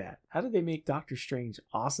they do that? How did they make Doctor Strange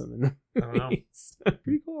awesome in the I don't know. movies?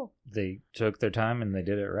 Pretty cool. They took their time and they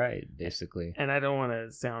did it right, basically. And I don't want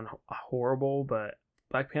to sound horrible, but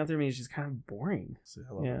Black Panther to me is just kind of boring. So,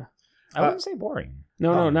 I love it. Yeah. I wouldn't say boring.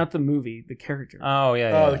 No, not the movie. The character. Oh,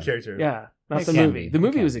 yeah. Oh, the character. yeah, not It the can movie. be. The It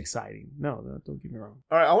movie can was be. exciting. No, don't get me wrong.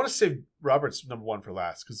 All right, I want to save Robert's number 1 for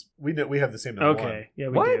last because we have the same number 1. Okay, yeah,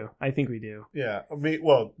 we What? do. I think we do. Yeah,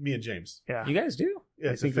 me and James. Yeah, You guys do? Yeah,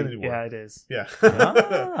 I it's think Infinity we, War. yeah, it is. Yeah.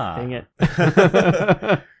 Ah. Dang it.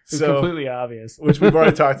 It's So- completely obvious. Which we've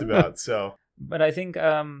already talked about. So But I think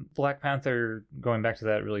Black Panther, going back to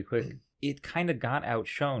that really quick, it kind of got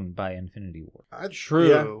outshone by Infinity War. True.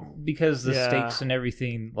 Yeah, Because the Yeah. stakes and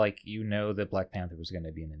everything, like, you know that Black Panther was going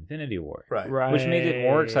to be in Infinity War. right. Right. Which made it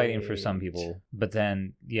more exciting for some people. But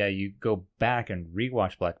then, yeah, you go back and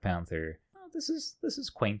rewatch Black Panther. Oh, this is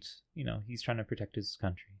quaint. You know, he's trying to protect his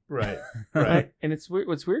country. Right. Right. And it's weird.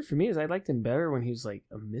 What's weird for me is I liked him better when he was like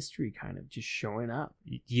a mystery kind of just showing up.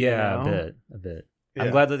 Yeah, You know? a bit. Yeah.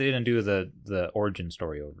 I'm glad that they didn't do the origin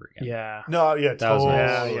story over again. Yeah. No, yeah, That was totally.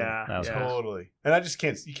 nice. Yeah, That was yeah. nice. Totally. And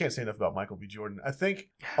you can't say enough about Michael B. Jordan. I think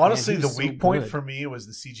Man, honestly he the was so weak point good. for me was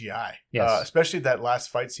the CGI. Yes. Especially that last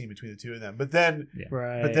fight scene between the two of them. But then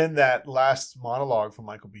Right. that last monologue from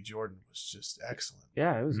Michael B. Jordan was just excellent.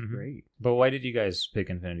 yeah, it was Mhm. great. But why did you guys pick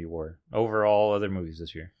Infinity War over all other movies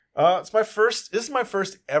this year? This is my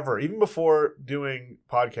first ever, even before doing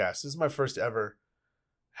podcasts, this is my first ever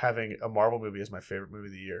having a Marvel movie as my favorite movie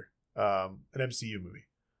of the year. An MCU movie.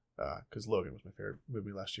 Because Logan was my favorite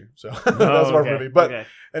movie last year. So that was a Marvel okay, movie. But okay.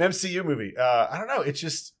 an MCU movie. I don't know.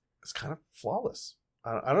 It's kind of flawless.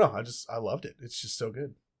 I don't know. I loved it. It's just so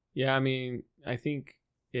good. Yeah, I mean, I think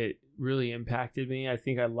it really impacted me. I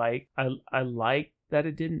think I like that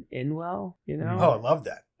it didn't end well, you know? Oh, I love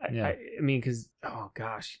that. Yeah. I mean, because, oh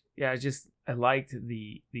gosh. Yeah, I liked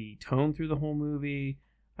the tone through the whole movie.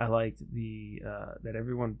 I liked that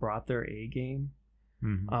everyone brought their A game.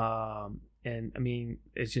 Mm-hmm. And I mean,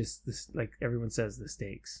 it's just this, like everyone says, the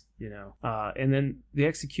stakes, you know, and then the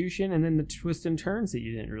execution, and then the twists and turns that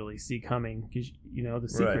you didn't really see coming, because you know the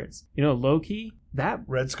secrets. You know, Loki, that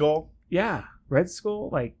Red Skull. yeah, Red Skull,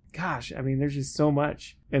 like gosh, I mean, there's just so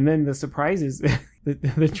much, and then the surprises.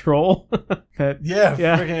 the troll. Yeah,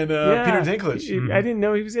 Yeah. freaking Yeah. Peter Dinklage. I didn't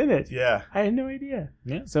know he was in it. Yeah. I had no idea.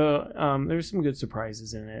 Yeah. So there's some good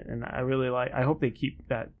surprises in it, and I really like. I hope they keep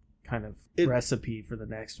that kind of recipe for the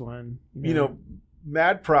next one. You know,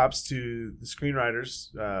 mad props to the screenwriters,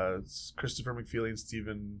 it's Christopher McFeely and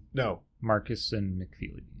Stephen. No, Marcus and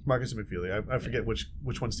McFeely. Marcus and McFeely. I forget which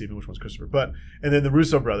one's Stephen, which one's Christopher. But and then the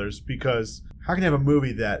Russo brothers, because how can you have a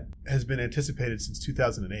movie that has been anticipated since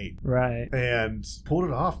 2008 right? and pulled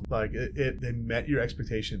it off? Like they met your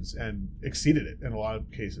expectations and exceeded it in a lot of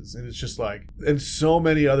cases. And it's just like in so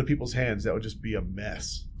many other people's hands that would just be a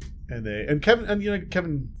mess. And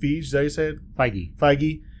Kevin Feige, is that how you say it?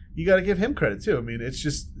 Feige. You got to give him credit too. I mean, it's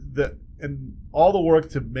just and all the work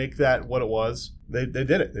to make that what it was. They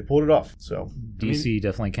did it. They pulled it off. So DC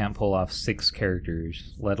definitely can't pull off 6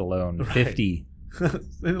 characters, let alone 50.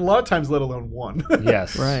 and a lot of times, let alone one.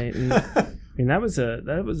 Yes, Right. And, I mean, that was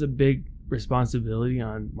a big responsibility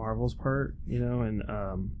on Marvel's part, and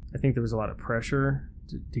I think there was a lot of pressure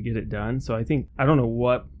to get it done. So I don't know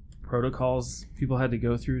what protocols people had to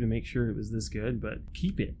go through to make sure it was this good, but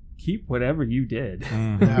keep whatever you did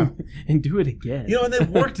Yeah. and do it again. And they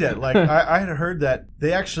worked it. Like I had heard that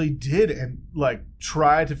they actually did and like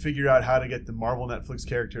tried to figure out how to get the Marvel Netflix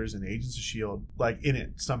characters and Agents of S.H.I.E.L.D. like in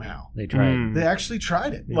it somehow. They tried. Mm. They actually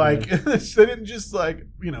tried it. They Like they didn't just like,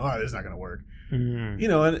 oh, this is not going to work.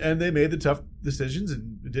 Mm. And they made the tough decisions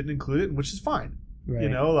and didn't include it, which is fine. Right.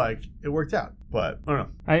 Like it worked out. But I don't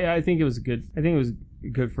know. I think it was good. I think it was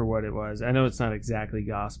good for what it was. I know it's not exactly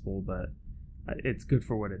gospel, but it's good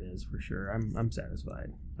for what it is for sure. I'm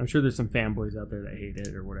satisfied. I'm sure there's some fanboys out there that hate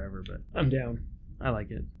it or whatever, but I'm down. I like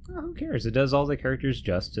it. Oh, who cares? It does all the characters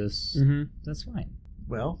justice. Mm-hmm. That's fine.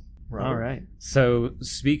 Well, Robert. All right. So,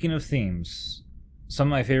 speaking of themes, some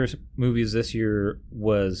of my favorite movies this year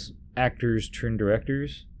was actors turned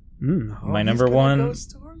directors. Mm. My he's number gonna one- go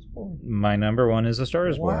Stars Born. My number one is A Star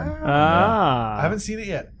is Born. Wow. Ah. I haven't seen it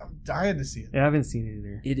yet. I'm dying to see it. I haven't seen it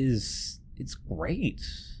either. It's great.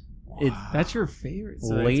 That's your favorite.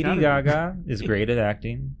 So it's Lady gotta be- Gaga is great at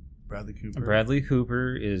acting. Bradley Cooper. Bradley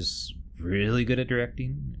Cooper is really good at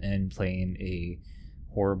directing and playing a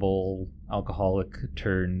horrible alcoholic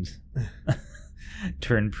turned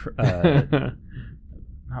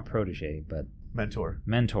not protege, but Mentor.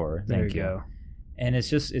 mentor. There Thank you you. go. And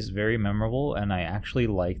it's very memorable, and I actually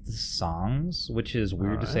like the songs, which is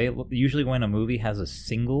weird to say. Usually when a movie has a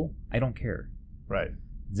single, I don't care. Right.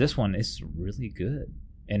 This one is really good,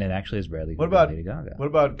 and it actually is Bradley What Cooper about- and Lady Gaga. What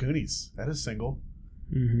about Goonies? That is single.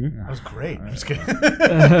 Mm-hmm. That was great. I'm just kidding.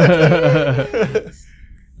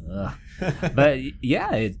 Ugh. But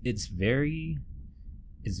yeah, it's very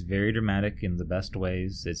dramatic in the best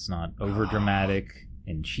ways. It's not over dramatic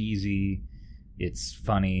and cheesy. It's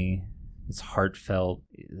funny. It's heartfelt.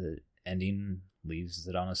 The ending leaves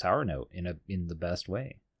it on a sour note in the best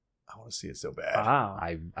way. I want to see it so bad. Wow.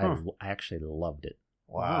 I actually loved it.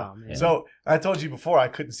 Wow. Wow, man. So I told you before I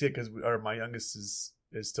couldn't see it because my youngest is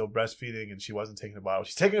still breastfeeding and she wasn't taking a bottle.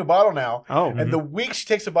 She's taking a bottle now, Oh. and the week she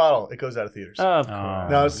takes a bottle, it goes out of theaters. Of Oh.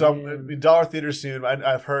 course. No, so Man. in dollar theaters soon.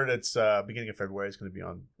 I've heard it's beginning of February. It's going to be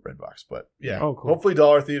on Redbox, but yeah, Oh, cool. hopefully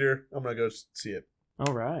dollar theater. I'm going to go see it.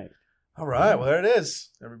 All right. All right, well there it is,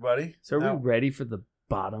 everybody. So are Now, we ready for the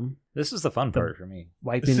bottom? This is the fun part for me.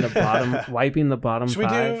 Wiping the bottom should we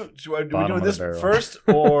five? do? Are we Bottom doing of this the barrel. first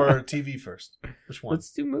or TV first? Which one?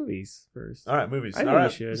 Let's do movies first. All right, movies. I think all we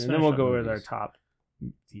right, should, let's and then we'll finish go on with our movies. top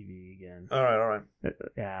TV again. all right.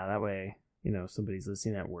 Yeah, that way, somebody's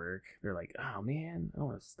listening at work. They're like, "Oh man, I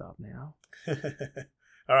want to stop now."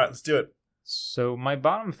 All right, let's do it. So my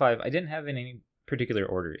bottom 5, I didn't have in any particular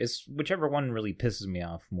order. It's whichever one really pisses me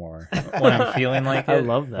off more when I'm feeling like it. I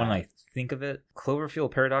love that. When I think of it.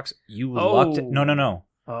 Cloverfield Paradox, you Oh. lucked... No.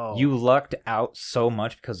 Oh, You lucked out so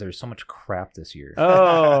much because there's so much crap this year.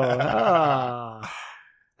 Oh,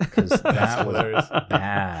 Because that That's was hilarious.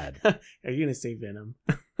 bad. Are you gonna say Venom?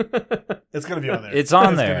 It's gonna be on there. It's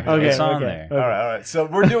on It's there. gonna be It's on okay. there. All right. So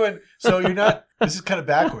we're doing. So you're not. This is kind of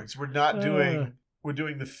backwards. We're not doing. We're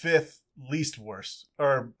doing the 5th least worst,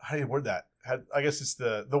 or how do you word that? I guess it's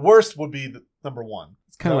the worst would be the number 1.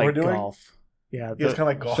 It's kind of Is that like what we're doing? golf. Yeah, Yeah, it's kind of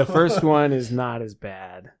like golf. the first one is not as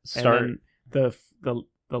bad. Start- And then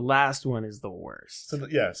the last one is the worst. So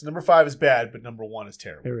so number 5 is bad, but number 1 is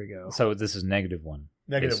terrible. There we go. So this is -1.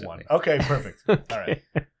 Negative basically. 1. Okay, perfect. All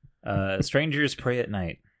right. Strangers Pray at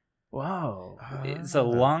Night. Wow. It's a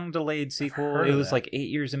long delayed sequel. heard It of was that. like 8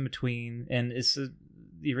 years in between, and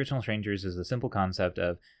the original Strangers is a simple concept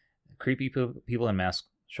of creepy people in masks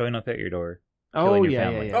showing up at your door. Oh killing your yeah,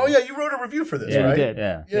 family. yeah. Oh yeah, you wrote a review for this, Yeah, right? you did.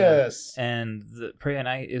 Yeah. Yes. And the Pray at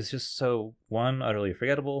Night is just so, one, utterly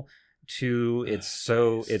forgettable, Two,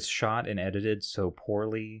 it's shot and edited so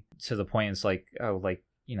poorly to the point it's like, oh, like,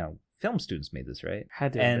 film students made this, right?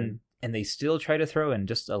 Had to have been. And they still try to throw in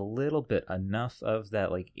just a little bit, enough of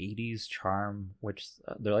that like 80s charm, which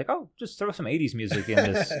they're like, oh, just throw some 80s music in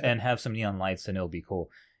this and have some neon lights and it'll be cool.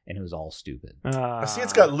 And it was all stupid. I see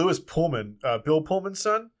it's got Lewis Pullman, Bill Pullman's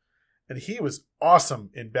son, and he was awesome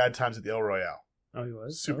in Bad Times at the El Royale. Oh, he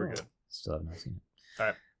was? Super Oh. good. Still have not seen it. All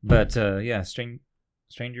right. But yeah,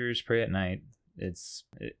 Strangers Pray at Night.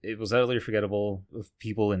 It was utterly forgettable.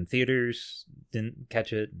 People in theaters didn't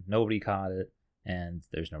catch it. Nobody caught it. And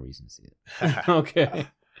there's no reason to see it. Okay.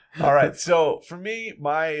 All right. So for me,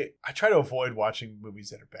 I try to avoid watching movies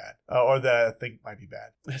that are bad or that I think might be bad.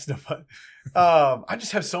 It's no fun. I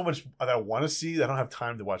just have so much that I want to see that I don't have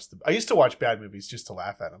time to watch them. I used to watch bad movies just to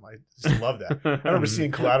laugh at them. I just love that. I remember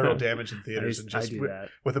seeing Collateral Damage in theaters and just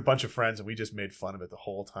with a bunch of friends, and we just made fun of it the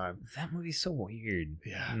whole time. That movie's so weird.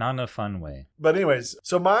 Yeah. Not in a fun way. But anyways,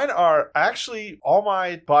 so mine are actually all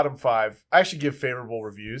my bottom 5. I actually give favorable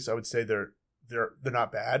reviews. I would say they're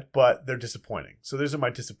not bad, but they're disappointing. So those are my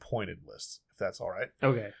disappointed lists, if that's all right.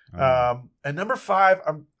 Okay. And number 5,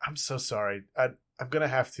 I'm so sorry. I'm gonna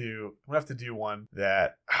have to do one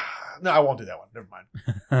that no, I won't do that one. Never mind.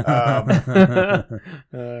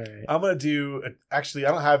 All right. I'm gonna do actually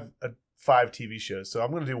I don't have 5 TV shows, so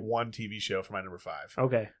I'm gonna do one TV show for my number 5.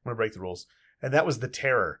 Okay. I'm gonna break the rules. And that was The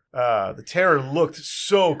Terror. The Terror looked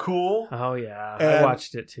so cool. Oh yeah, And I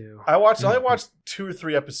watched it too. I only watched 2 or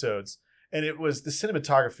 3 episodes. And it was the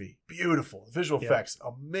cinematography, beautiful. The visual effects,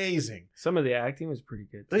 amazing. Some of the acting was pretty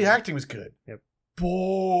good. The acting was good. Yep.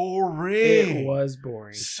 Boring. It was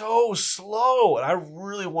boring. So slow. And I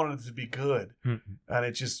really wanted it to be good. And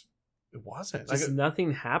it wasn't. Just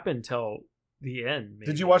nothing happened till the end. Maybe.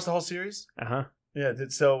 Did you watch the whole series? Uh-huh. Yeah.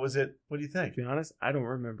 Was it, what do you think? To be honest, I don't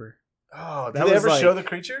remember. Oh, did they ever show the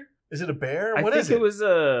creature? Is it a bear? What is it?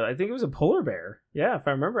 I think it was a polar bear. Yeah, if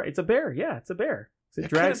I remember. It's a bear. Yeah, it's a bear. So it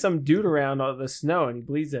drags some dude around all the snow and he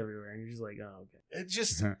bleeds everywhere. And you're just like, oh,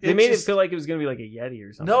 okay. They made it feel like it was going to be like a Yeti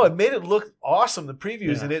or something. No, it made it look awesome, the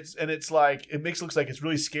previews. Yeah. And it's like, it looks like it's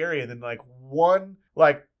really scary. And then like one,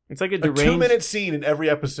 like, it's like a 2-minute scene in every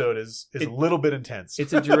episode is a little bit intense.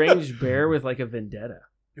 It's a deranged bear with like a vendetta.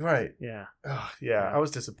 Right. Yeah. Oh, yeah. I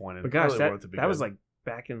was disappointed. But gosh, that was like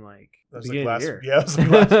back in like the beginning of the year. Yeah, it was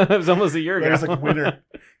like it was almost a year ago. It was like winter.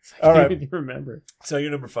 All right. I can't even remember. So you're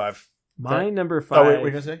number 5. My number 5. Oh, wait, what are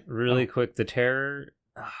you going to say? Really quick, The Terror,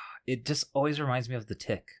 it just always reminds me of The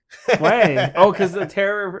Tick. Why? Oh, because the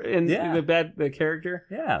Terror in the character?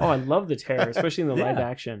 Yeah. Oh, I love the Terror, especially in the live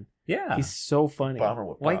action. Yeah. He's so funny.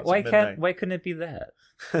 Why couldn't it be that?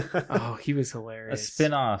 Oh, he was hilarious. A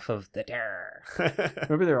spin-off of The Terror.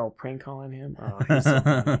 Remember they're all prank calling him? Oh, he's so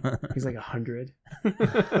funny. He's like 100.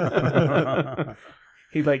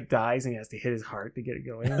 He like dies and he has to hit his heart to get it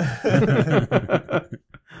going.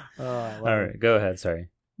 All right, go ahead. Sorry.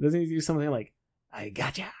 Doesn't he do something like "I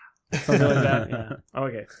gotcha"? Something like that. Yeah.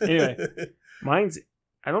 Okay. Anyway, mine's.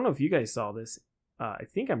 I don't know if you guys saw this. I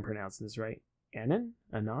think I'm pronouncing this right. Anon.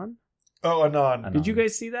 Oh, Anon. Did you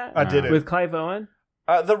guys see that? I did it with Clive Owen.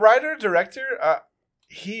 The writer director. I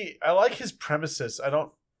like his premises.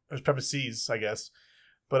 His premises, I guess,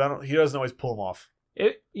 but he doesn't always pull them off.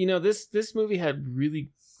 This movie had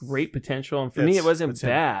really great potential, and for me, it wasn't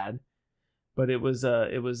bad, but it was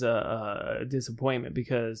a disappointment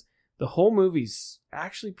because the whole movie's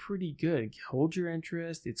actually pretty good. It holds your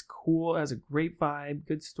interest. It's cool. It has a great vibe,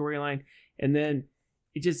 good storyline, and then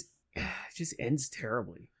it just ends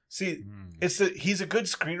terribly. See, he's a good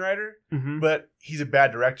screenwriter, but he's a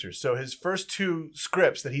bad director. So his first 2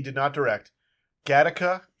 scripts that he did not direct,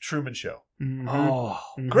 Gattaca, Truman Show. Mm-hmm. Oh,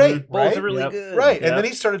 great. Both right? are really good. Right. And then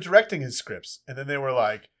he started directing his scripts. And then they were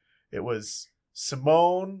like, it was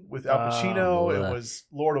Simone with Al Pacino. It was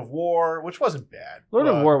Lord of War, which wasn't bad. Lord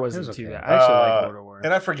of War wasn't too bad. I actually like Lord of War.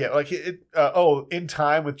 And I forget, like, In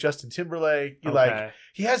Time with Justin Timberlake. Like,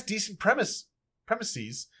 he has decent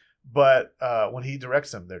premises, but when he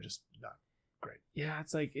directs them, they're just not great. Yeah,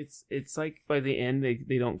 it's like by the end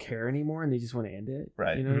they don't care anymore and they just want to end it.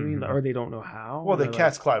 Right. You know what I mean? Or they don't know how. Well, they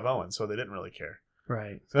cast Clive Owen, so they didn't really care.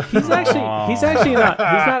 Right. He's actually not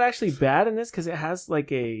actually bad in this because it has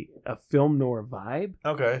like a film noir vibe.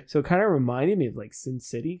 Okay. So it kind of reminded me of like Sin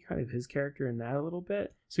City, kind of his character in that a little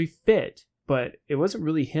bit. So he fit, but it wasn't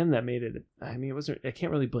really him that made it. I mean, it wasn't. I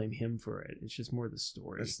can't really blame him for it. It's just more the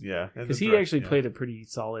story. Because he actually played a pretty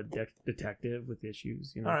solid detective with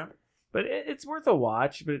issues. All right. But it's worth a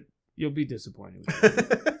watch, but you'll be disappointed.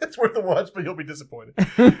 It's worth a watch, but you'll be disappointed.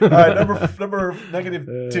 All right, number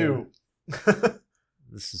 -2.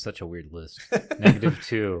 This is such a weird list.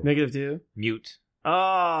 -2. -2. Mute.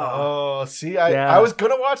 Oh, see, Yeah. I was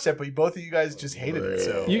gonna watch that, but both of you guys just hated it.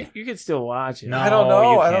 So you could still watch it. No. I don't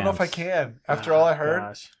know. you I don't know if I can't. can. After all I heard,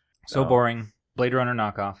 Gosh. So Oh. boring. Blade Runner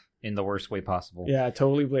knockoff in the worst way possible. Yeah,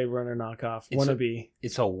 totally Blade Runner knockoff. It's a- Wannabe.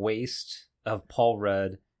 It's a waste of Paul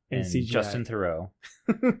Rudd and CGI. Justin Theroux.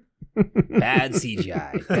 Bad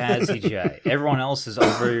CGI. Bad CGI. Everyone else is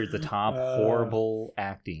over the top, horrible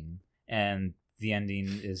acting. And the ending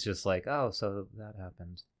is just like, oh, so that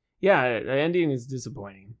happened. Yeah, the ending is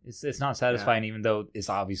disappointing. It's not satisfying, even though it's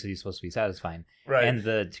obviously supposed to be satisfying. right? And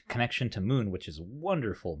the connection to Moon, which is a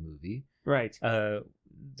wonderful movie, Right.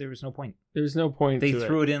 there was no point. There's no point They to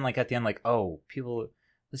threw it. it in like at the end, like, oh, people,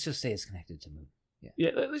 let's just say it's connected to Moon.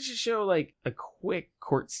 Yeah, let's just show like a quick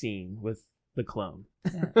court scene with the clone.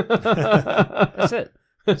 That's it.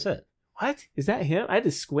 That's it. What? Is that him? I had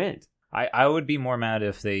to squint. I would be more mad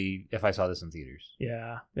if I saw this in theaters.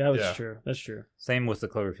 Yeah, that was Yeah. true. That's true. Same with the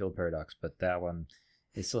Cloverfield Paradox, but that one,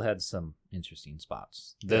 it still had some interesting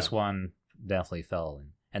spots. This one definitely fell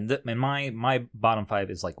in. And my bottom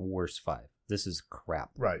 5 is like worst 5. This is crap.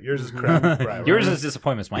 Right. Yours is crap. Right. Yours right. is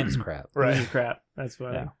disappointments. Mine is crap. right. This is crap. That's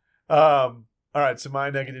funny. Yeah. All right. So my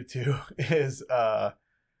negative 2 is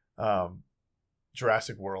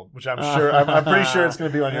Jurassic World, which I'm sure I'm pretty sure it's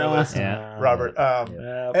going to be on your list, Yeah. Robert.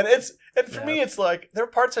 Yep. And for Yep. me, it's like there are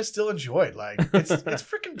parts I still enjoyed. Like it's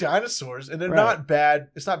freaking dinosaurs, and they're Right. not bad.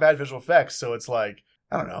 It's not bad visual effects, so it's like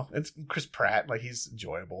I don't know. It's Chris Pratt, like he's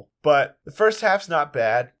enjoyable. But the first half's not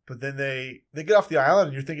bad. But then they get off the island,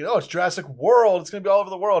 and you're thinking, oh, it's Jurassic World. It's going to be all over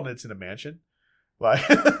the world, and it's in a mansion, like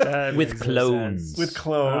That With makes no clones. sense. with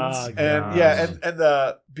clones. Oh, And gosh. yeah, and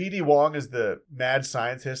the BD Wong is the mad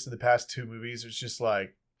scientist in the past 2 movies. It's just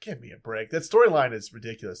like, give me a break. That storyline is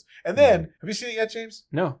ridiculous. And then, have you seen it yet, James?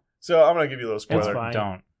 No, So I'm gonna give you a little It's spoiler. fine.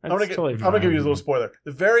 Don't. that's I'm totally gonna give you a fine. little spoiler.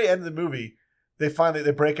 The very end of the movie, they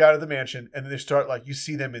break out of the mansion, and then they start like you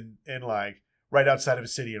see them in like right outside of a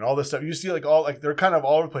city and all this stuff. You see like all like they're kind of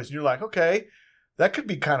all over the place, and you're like, okay, that could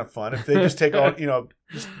be kind of fun if they just take all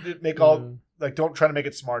just make all like don't try to make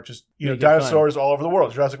it smart. Just Make it dinosaurs all over the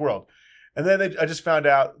world, Jurassic World. And then I just found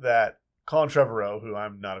out that Colin Trevorrow, who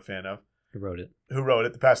I'm not a fan of, Who wrote it? who wrote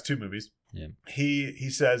it the past 2 movies, Yeah. he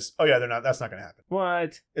says, oh yeah, that's not going to happen.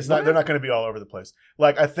 What? It's not. They're not going to be all over the place.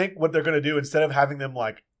 Like I think what they're going to do instead of having them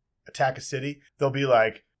like attack a city, they'll be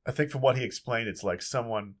like. I think from what he explained, it's like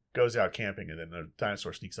someone goes out camping and then a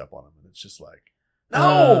dinosaur sneaks up on them, and it's just like,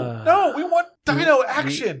 no, we want dino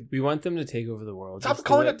action. We want them to take over the world. Stop Just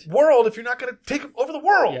calling do it world if you're not going to take over the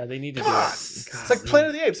world. Yeah, they need to Come do on. it. It's like Planet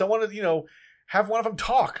of the Apes. I want to have one of them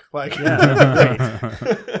talk. Like,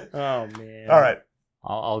 Yeah. Oh man. all right.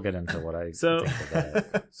 I'll get into what I So- think of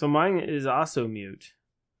that. So mine is also mute.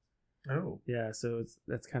 Oh, Yeah, so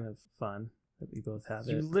that's kind of fun that we both have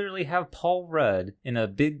You it. literally have Paul Rudd in a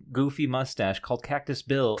big goofy mustache called Cactus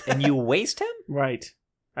Bill, and you waste him? Right.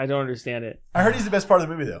 I don't understand it. I heard he's the best part of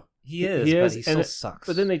the movie, though. He is, He but is, he and still it- sucks.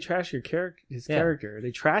 But then they trash his Yeah. character.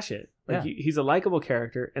 They trash it. Like Yeah. he's a likable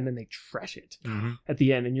character, and then they trash it Mhm. at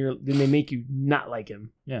the end, and then they make you not like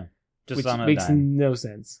him, just which on a makes dime. no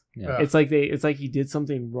sense. Yeah. It's like he did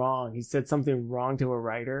something wrong. He said something wrong to a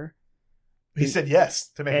writer. He said yes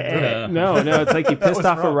to make it. And- no, it's like he That pissed was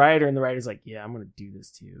off a wrong. writer, and the writer's like, "Yeah, I'm gonna do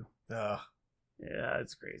this to you." All Yeah,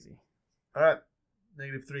 it's crazy. right,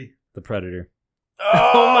 -3. The Predator.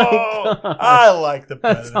 Oh, my God. I like the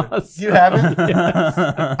That's Predator. awesome. You haven't? Yes.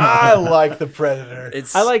 I like the Predator.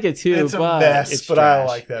 It's I like it too. It's a but mess, it's but I trash.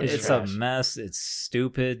 like that It's It's movie. a mess. It's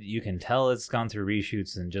stupid. You can tell it's gone through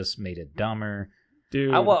reshoots and just made it dumber.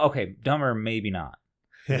 dude. Okay, dumber maybe not,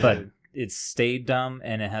 but it stayed dumb,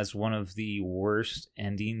 and it has one of the worst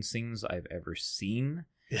ending scenes I've ever seen,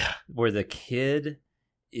 yeah. where the kid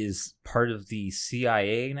is part of the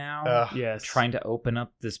CIA now, yes, trying to open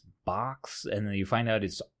up this box, and then you find out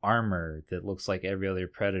it's armor that looks like every other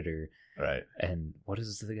Predator. Right. And what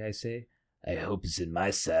does the guy say? I hope it's in my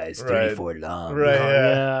size, Right. 34 long. Right. Oh,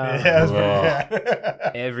 Yeah. yeah. Yeah. That's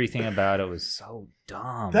pretty- Everything about it was so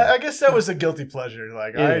dumb. I guess that was a guilty pleasure.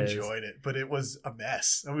 Like I It is. enjoyed it, but it was a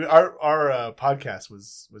mess. I mean, our podcast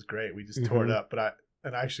was great. We just tore it Mhm. up, but I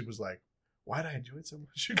actually was like, why did I enjoy it so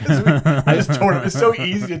much? Because I just tore it. It's so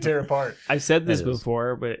easy to tear apart. I've said this It is.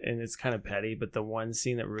 before, and it's kind of petty, but the one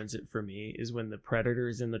scene that ruins it for me is when the Predator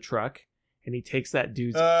is in the truck and he takes that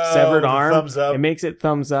dude's Oh, severed with the arm thumbs up. and makes it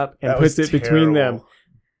thumbs up and That puts was it between them. terrible.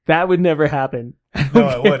 That would never happen. No,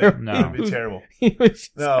 it wouldn't. No. It would be terrible. It was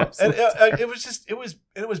just No, and absolute-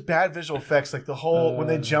 it was bad visual effects. Like the whole when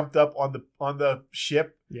they jumped up on the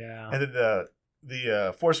ship, yeah. and then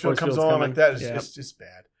the force field Force comes field's on coming. like that. It's, Yep. it's just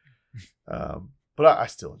bad. But I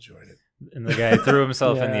still enjoyed it. And the guy threw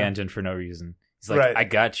himself in the Yeah. engine for no reason. He's like, Right. I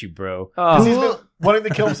got you, bro. Because he's Oh, been wanting to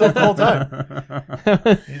kill himself the whole time.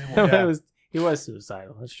 Yeah. he was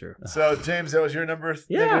suicidal. That's true. So, James, that was your number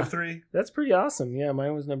Yeah. -3? That's pretty awesome. Yeah,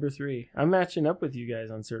 mine was number 3. I'm matching up with you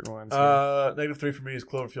guys on certain ones. -3 for me is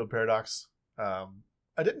Cloverfield Paradox. I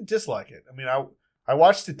didn't dislike it. I mean, I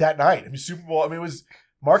watched it that night. I mean, Super Bowl. I mean, it was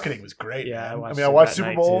marketing was great. Yeah, man. I watched I it watched that Super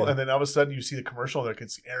night, Bowl, too. and then all of a sudden you see the commercial like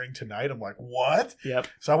it's airing tonight. I'm like, what? Yep.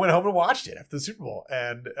 So I went home and watched it after the Super Bowl,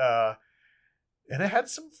 and it had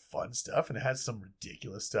some fun stuff, and it had some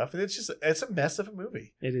ridiculous stuff, and it's a mess of a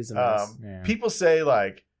movie. It is a mess. Yeah. People say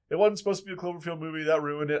like it wasn't supposed to be a Cloverfield movie, that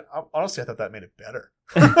ruined it. Honestly, I thought that made it better.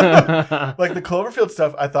 Like the Cloverfield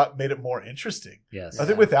stuff, I thought made it more interesting. Yes. I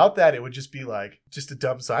think without that, it would just be like just a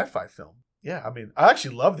dumb sci-fi film. Yeah, I mean, I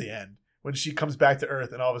actually love the end when she comes back to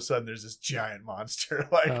Earth, and all of a sudden there's this giant monster.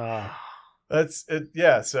 Like that's it.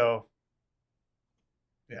 Yeah. So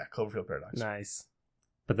yeah, Cloverfield Paradox. Nice.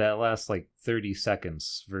 But that last like 30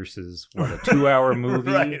 seconds versus what, a 2-hour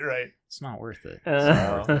movie? Right. It's not worth it.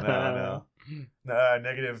 No.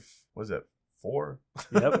 Negative. Was it 4?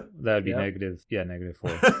 Yep. That would be Yep. negative. Yeah,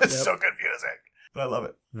 -4. It's so confusing, but I love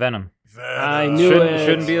it. Venom. I knew it.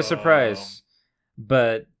 Shouldn't be a surprise.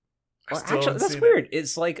 But I well, still actually, haven't that's seen weird.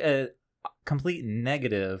 It's like a complete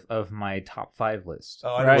negative of my top 5 list.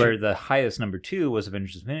 Oh, I know Right. what Where the highest number 2 was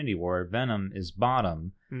Avengers Infinity War. Venom is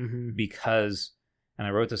bottom Mm-hmm. because, and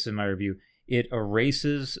I wrote this in my review, it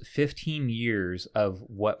erases 15 years of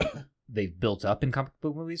what they've built up in comic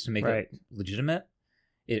book movies to make Right. it legitimate.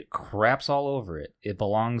 It craps all over it. It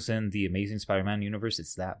belongs in the Amazing Spider-Man universe.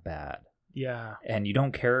 It's that bad. Yeah. And you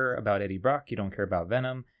don't care about Eddie Brock. You don't care about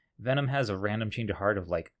Venom. Venom has a random change of heart of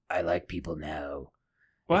like, I like people now.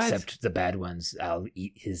 What? Except the bad ones. I'll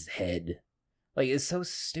eat his head. Like, it's so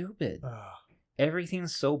stupid. Ugh.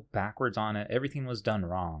 Everything's so backwards on it. Everything was done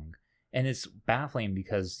wrong. And it's baffling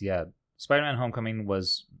because, yeah, Spider-Man Homecoming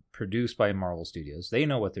was produced by Marvel Studios. They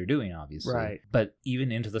know what they're doing, obviously. Right. But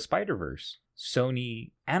even Into the Spider-Verse,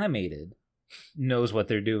 Sony Animated knows what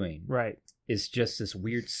they're doing. Right. It's just this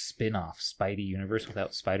weird spin-off Spidey universe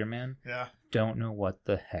without Spider-Man. Yeah. Don't know what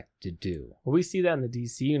the heck to do. Well, we see that in the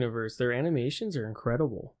DC universe. Their animations are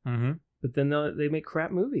incredible, Mm-hmm. but then they make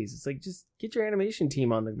crap movies. It's like, just get your animation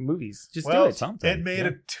team on the movies. Just Well, do it. Something. It made Yeah.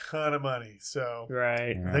 a ton of money, so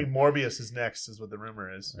Right. Yeah. I think Morbius is next, is what the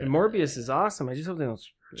rumor is. And Morbius is awesome. I just hope they don't.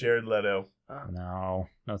 Jared Leto. No,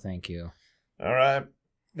 thank you. All right.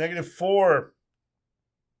 -4.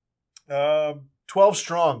 12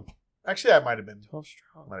 Strong. Actually, that might have been 12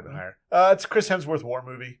 strong. higher. It's a Chris Hemsworth war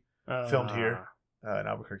movie filmed here in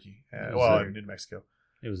Albuquerque. It was Well, a- in New Mexico.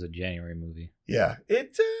 It was a January movie. Yeah.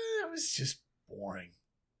 It was just boring.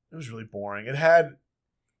 It was really boring. It had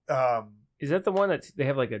Is that the one that they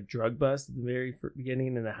have like a drug bust at the very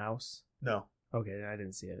beginning in the house? no. Okay, I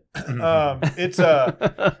didn't see it. It's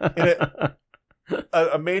a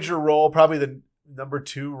major role, probably the number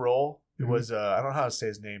 2 role. It was I don't know how to say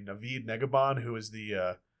his name, Naveed Negabon, who is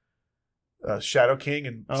the Shadow King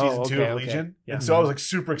in season 2 of Legion. Yeah. And so I was like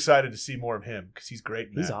super excited to see more of him because he's great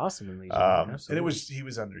in He's that. awesome in Legion. And Absolutely. he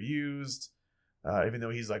was underused, even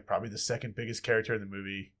though he's like probably the second biggest character in the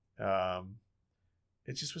movie.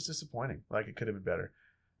 It just was disappointing. Like it could have been better.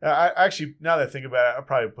 I actually, now that I think about it, I'll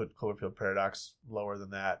probably put Cloverfield Paradox lower than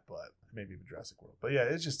that, but maybe even Jurassic World. But yeah,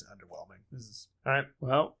 it's just underwhelming. This is all right.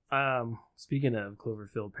 Well, speaking of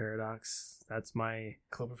Cloverfield Paradox, that's my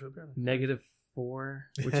Cloverfield Paradox. -4,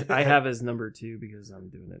 which I have as number 2 because I'm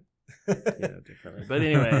doing it differently. But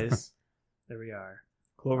anyways, there we are.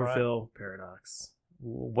 Cloverfield Paradox.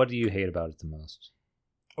 What do you hate about it the most?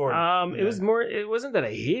 Or It was more. It wasn't that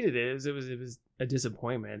I hated it. It was a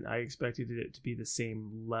disappointment. I expected it to be the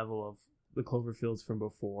same level of the Cloverfields from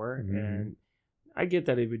before, Mhm. and I get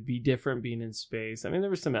that it would be different being in space. I mean, there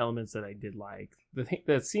were some elements that I did like.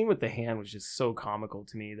 The scene with the hand was just so comical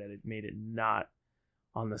to me that it made it not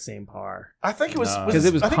on the same par. I think it was No. 'Cause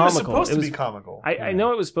it was I think comical. It was supposed It to was- be comical. I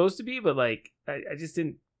know it was supposed to be, but like I just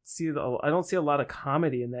didn't see I don't see a lot of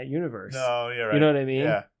comedy in that universe. No, you're right. You know what I mean?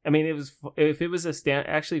 Yeah. I mean, if it was a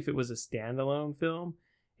standalone film,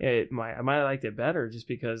 I might have liked it better just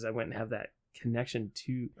because I wouldn't have that connection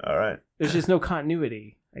to. All right. There's just no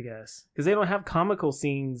continuity, I guess, because they don't have comical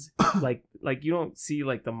scenes like you don't see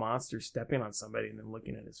like the monster stepping on somebody and then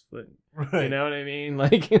looking at his foot. Right. You know what I mean?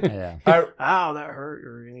 Like, Yeah. ow, that hurt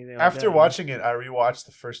or anything. Like After that. watching it, I rewatched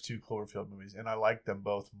the first 2 Cloverfield movies, and I liked them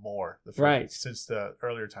both more. The first, Right. since the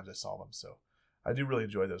earlier times I saw them, so I do really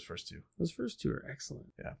enjoy those first 2. those first 2 are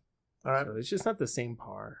excellent. All right. So it's just not the same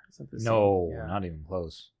par. It's not the No, same, yeah. not even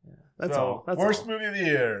close. Yeah. That's So, all. That's worst all. movie of the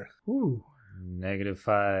year. Ooh.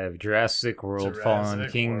 -5. Jurassic World: Fallen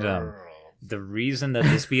Jurassic Kingdom. World. The reason that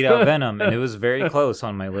this beat out Venom, and it was very close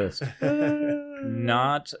on my list.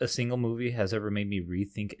 Not a single movie has ever made me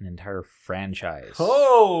rethink an entire franchise.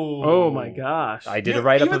 Oh my gosh! I did a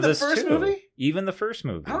write up Even of the this first too. movie? Even the first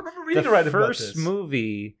movie. I don't remember reading a write up about this. The first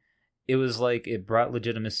movie, it was like it brought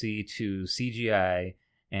legitimacy to CGI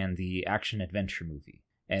and the action adventure movie,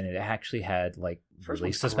 and it actually had like First really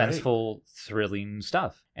one's great. suspenseful, thrilling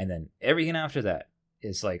stuff. And then everything after that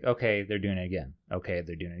is like, okay, they're doing it again. Okay,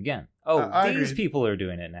 they're doing it again. Oh, I these agree. people are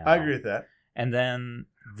doing it now. I agree with that. And then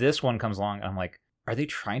this one comes along, and I'm like, are they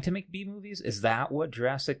trying to make B movies? Is that what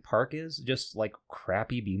Jurassic Park is? Just like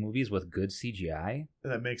crappy B movies with good CGI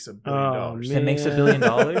And that makes $1 billion. that makes $1 Man.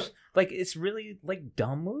 billion? Like, it's really like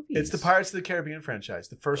dumb movies. It's the Pirates of the Caribbean franchise.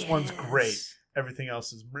 The first one's great. Yes. Everything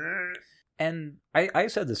else is meh. And I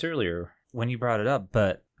said this earlier when you brought it up,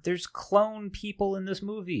 but there's clone people in this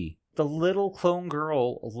movie. The little clone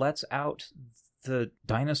girl lets out the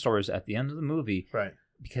dinosaurs at the end of the movie Right.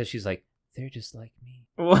 because she's like, they're just like me.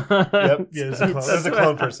 What? Yep. Yeah, there's a clone, there's a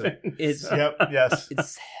clone person. It's Yep. Yes.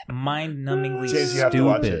 it's mind-numbingly James, you have to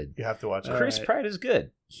watch it. stupid. You have to watch it. Chris Alright. Pratt is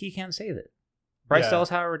good. He can't save it. Bryce Yeah. Dallas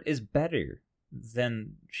Howard is better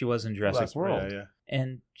than she was in Jurassic Last- World, Yeah.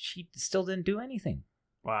 and she still didn't do anything.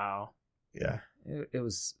 Wow. Yeah. It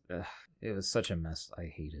was such a mess. I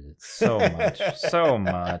hated it so much, so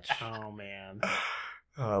much. Oh man.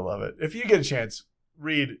 Oh, I love it. If you get a chance,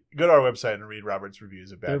 go to our website and read Robert's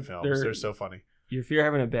reviews of bad They're- films. they're- They're so funny. If you're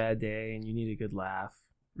having a bad day and you need a good laugh,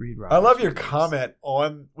 read Robert's I love your reviews. comment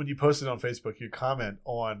on when you posted on Facebook. Your comment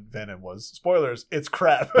on Venom was spoilers. It's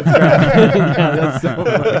crap. Yeah, that's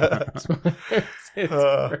so funny. It's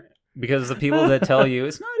Uh, great. Because the people that tell you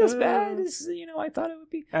it's not as bad as I thought it would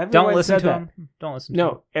be, Everyone don't listen said to that. them. Don't listen. to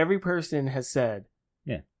No, every person has said,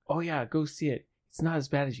 Yeah. Oh yeah, go see it. It's not as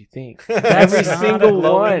bad as you think. them. Every That's not single a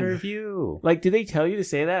glowing one. review. Like, did they tell you to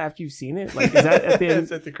say that after you've seen it? Like, is that at the end?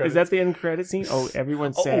 It's at the Is credits. that the end credit scene? Oh,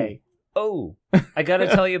 everyone say. Oh, I got to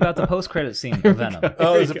tell you about the post-credit scene of Venom.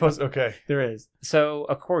 Oh, There as you opposed. Okay. There is. So,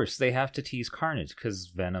 of course, they have to tease Carnage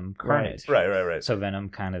because Venom, Carnage. Right. So Venom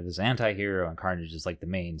kind of is anti-hero, and Carnage is like the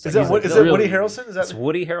main. Is that He's what? a Is that villain. Woody Harrelson? Is It's that?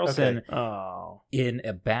 Woody Harrelson Okay. Oh in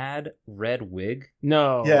a bad red wig,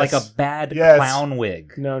 no. Yes. like a bad Yes. clown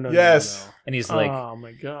wig, No. Yes. and he's like, oh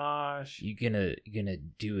my gosh. "You gonna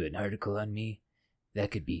do an article on me?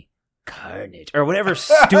 That could be Carnage or whatever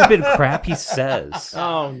stupid crap he says."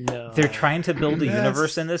 Oh no. They're trying to build a Yes.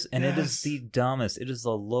 universe in this, and it is Yes. the dumbest. It is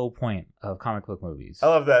the low point of comic book movies. I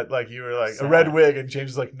love that. Like you were like a Sad. red wig, and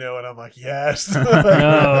James is like no, and I'm like yes. No,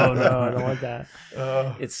 I don't want that.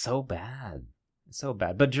 It's so bad. It's so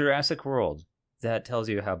bad. But Jurassic World, that tells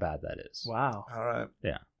you how bad that is. Wow. All right.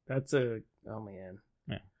 That's oh man.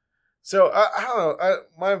 So I don't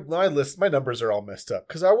know. My list, my numbers are all messed up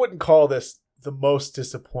because I wouldn't call this the most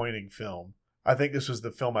disappointing film. I think this was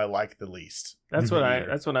the film I liked the least. That's of what the I year.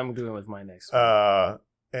 that's what I'm doing with my next one.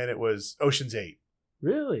 And it was Ocean's 8.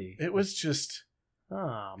 Really? It was just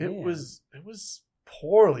Oh it man. was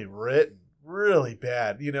poorly written, really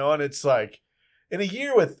bad, and it's like in a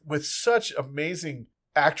year with such amazing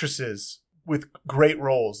actresses with great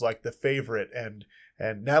roles like The Favorite and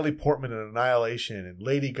Natalie Portman in Annihilation and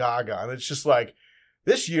Lady Gaga, and it's just like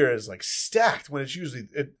this year is like stacked when it's usually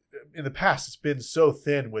in the past it's been so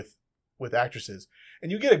thin with actresses,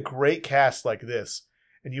 and you get a great cast like this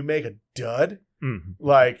and you make a dud. Mhm.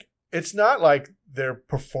 Like, it's not like their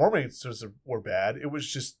performances were bad. It was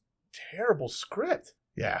just terrible script.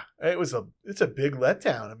 Yeah, it's a big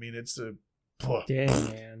letdown. I mean, it's a Dang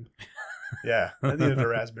man. yeah. I needed a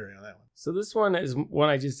raspberry on that one. So this one is one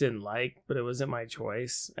I just didn't like, but it wasn't my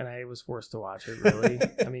choice, and I was forced to watch it. Really,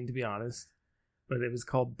 I mean, to be honest, but it was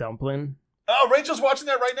called Dumplin'. Oh, Rachel's watching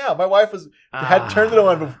that right now. My wife had turned it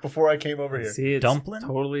on before I came over here. See, it's Dumplin'?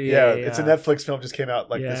 totally Yeah, it's a Netflix film. Just came out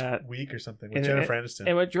like Yeah. this week or something with And- Jennifer Aniston.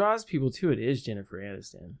 And what draws people to it is Jennifer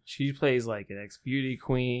Aniston. She plays like an ex-beauty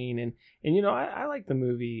queen, and I like the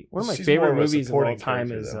movie. One of my She's favorite more of a movies of all supporting time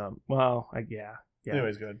character, is though. yeah.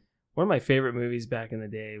 Anyways, good. One of my favorite movies back in the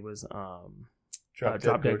day was Drop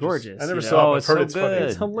Dead Gorgeous. I never you know? saw it. Oh, but it's I've heard so it's funny. good.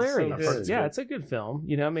 It's hilarious. I've heard it's Yeah, good. it's a good film.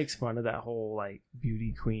 It makes fun of that whole like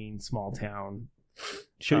beauty queen, small town.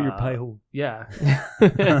 Show your Uh, pie hole. Yeah.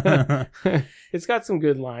 It's got some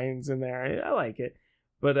good lines in there. I like it.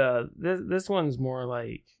 But this one's more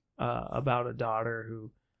like about a daughter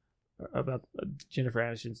about Jennifer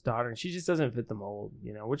Aniston's daughter, and she just doesn't fit the mold,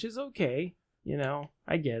 which is okay.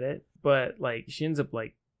 I get it. But like she ends up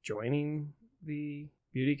like joining the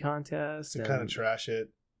beauty contest To and kind of trash it,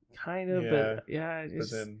 kind of, Yeah. but yeah, but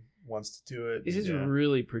then wants to do it. it's just yeah.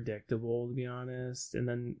 really predictable, to be honest. And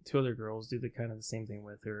then two other girls do the kind of the same thing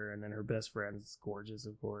with her, and then her best friend's gorgeous,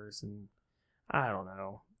 of course, and I don't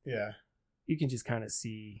know. Yeah. You can just kind of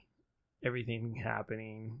see everything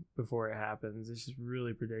happening before it happens. It's just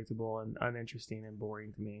really predictable and uninteresting and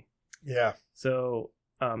boring to me. Yeah. So,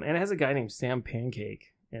 and it has a guy named Sam Pancake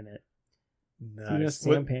in it. Nice. Do you know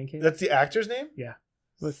Sam Pancake? That's the actor's name? Yeah.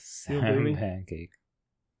 Look, Sam baby. Pancake.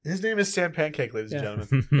 His name is Sam Pancake, ladies and Yeah.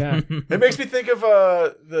 gentlemen. Yeah. It makes me think of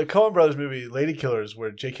the Coen Brothers movie Lady Killers, where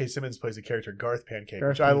J.K. Simmons plays the character Garth Pancake,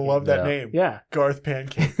 Garth which I Pancake. love that Yeah. name. Yeah. Garth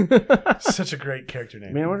Pancake. Man, Such a great character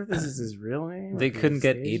name. I wonder if this is his real name. or They if it's couldn't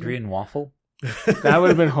get his stage Adrian Waffle? name. That would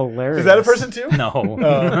have been hilarious. Is that a person too? No.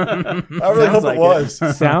 I really Sounds hope like it was.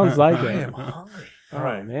 it. Sounds like I it. am hungry. Oh All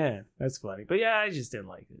right. man, that's funny. But yeah, I just didn't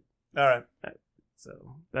like it. All right. So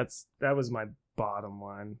that was my bottom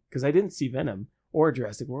one because I didn't see Venom or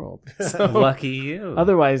Jurassic World. So Lucky you.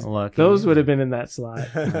 otherwise, Lucky those you. would have been in that slot.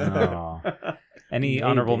 Oh. Any Maybe.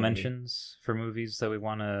 honorable mentions for movies that we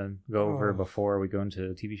want to go over Oh. before we go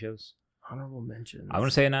into TV shows? Honorable mentions. I want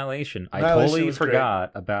to say Annihilation. I Annihilation totally was great.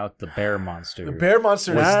 forgot about the bear monster. The Bear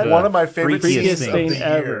Monster That's is one of my favorite freakiest scenes thing of the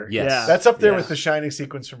ever. year. Yes. Yeah. That's up there Yeah. with the Shining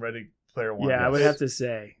sequence from Ready Player One. Yeah, I would It's- have to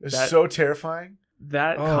say It's that so terrifying.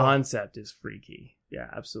 that Oh. concept is freaky. Yeah,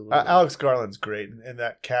 absolutely. Alex Garland's great, and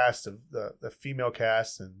that cast of the female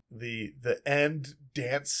cast and the end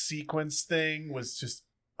dance sequence thing was just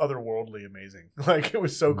otherworldly amazing. Like, it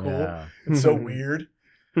was so cool Yeah. and so weird.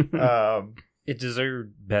 It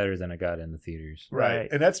deserved better than it got in the theaters. Right. Right.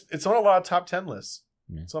 And it's on a lot of top 10 lists.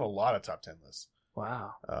 Yeah. It's on a lot of top 10 lists.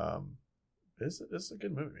 Wow. It's a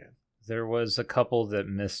good movie, man. There was a couple that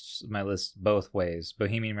missed my list both ways.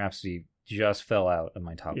 Bohemian Rhapsody just fell out of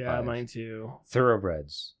my top Yeah, 5. mine too.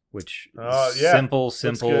 Thoroughbreds, which Oh, is yeah. simple Looks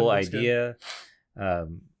good, looks good. idea,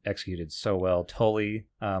 executed so well. Tully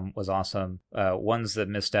was awesome. Ones that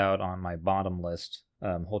missed out on my bottom list,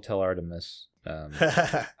 Hotel Artemis.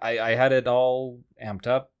 I had it all amped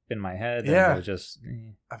up in my head. Yeah. And it was just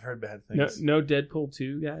I've heard bad No, things. no Deadpool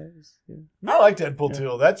 2, guys. Yeah, I like Deadpool Yeah.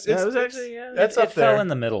 2. That's Yeah, it's, it was it's- actually that's it up there. fell in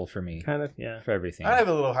the middle for me kind of. Yeah. for everything. I have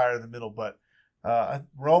it a little higher in the middle, but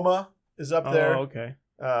Roma is up there. Oh, okay.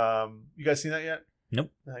 You guys seen that yet?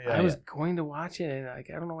 Nope. Not I yet. was going to watch it, and I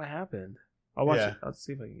don't know what happened. I'll watch Yeah. it. I'll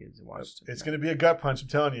see if I can get to watch it. It's going to be a gut punch, I'm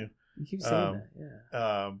telling you. You keep saying um, that.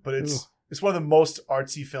 Yeah. But Ooh. it's one of the most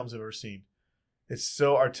artsy films I've ever seen. It's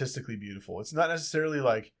so artistically beautiful. It's not necessarily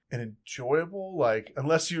like an enjoyable, like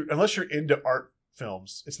unless you're into art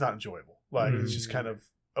films, it's not enjoyable. Like it's just kind of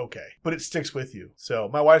okay, but it sticks with you. So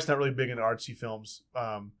my wife's not really big into artsy films,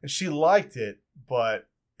 and she liked it, but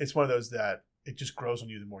it's one of those that it just grows on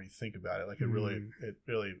you the more you think about it. Like it really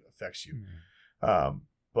affects you.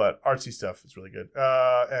 But artsy stuff is really good.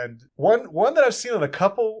 And one that I've seen on a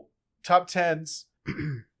couple top 10s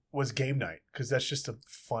was Game Night, because that's just a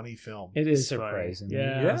funny film. It is surprising. funny.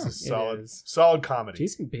 Yeah, Yeah, it's it a is. solid comedy.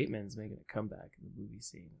 Jason Bateman's making a comeback in the movie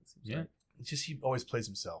scene. it seems Yeah. like. It's just he always plays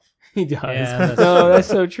himself. He does. Yeah, that's No, true. that's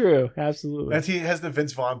so true. Absolutely. And he has the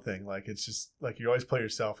Vince Vaughn thing. Like, it's just like you always play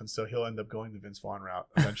yourself, and so he'll end up going the Vince Vaughn route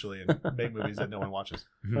eventually and make movies that no one watches.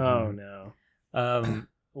 Oh no.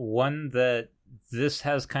 One that this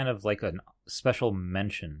has kind of like a special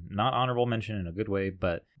mention, not honorable mention in a good way,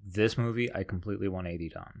 but this movie I completely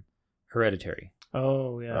 180'd on. Hereditary.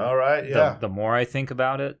 Oh yeah. All right, yeah. The more I think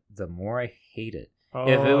about it, the more I hate it. Oh,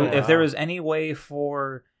 If there wow. was any way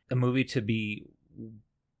for a movie to be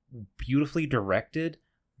beautifully directed,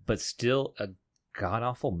 but still a god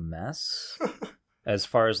awful mess, as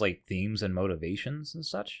far as like themes and motivations and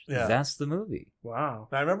such, Yeah. that's the movie. Wow.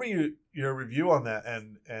 Now, I remember your review on that,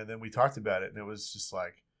 and then we talked about it, and it was just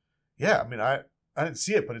like, yeah, I mean, I didn't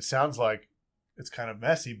see it, but it sounds like it's kind of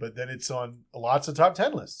messy, but then it's on lots of top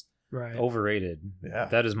 10 lists. Right. Overrated. Yeah.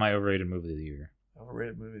 That is my overrated movie of the year.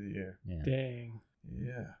 Overrated movie of the year. Yeah. Dang.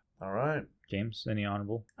 Yeah. All right. James, any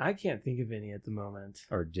honorable I can't think of any at the moment.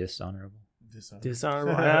 or dishonorable?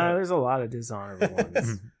 Dishonorable. There's a lot of dishonorable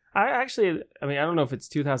ones. I don't know if it's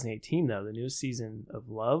 2018 though. The newest season of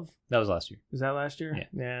Love, That was last year. was that last year? Yeah.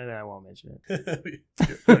 Nah, then I won't mention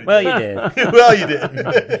Well, you did. Well, you did.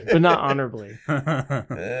 it, but not honorably.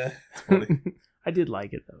 It's funny. I did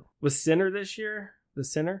like it though. Was Sinner this year? The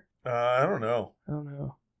Sinner? I don't know. I don't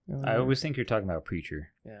know. I always think you're talking about Preacher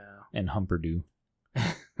Yeah. and Humperdoo.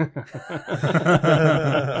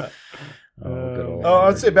 Oh, Good old Oh,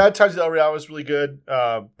 I'd say Humperdoo. Bad Times at El Real was really good.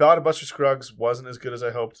 Ballad of Buster Scruggs wasn't as good as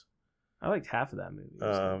I hoped, I liked half of that movie.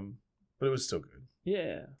 so. but it was still good.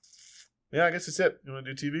 Yeah. Yeah, I guess that's it. You want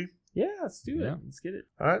to do TV? Yeah, let's do it. Yeah. Let's get it.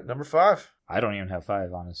 All right, number 5. I don't even have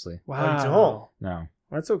 5, honestly. Wow. you don't? No,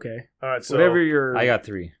 That's okay. All right, so Whatever your I got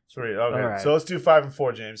 3. 3. Okay, All right. so let's do 5 and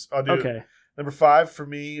 4, James. I'll do. Okay. Number 5 for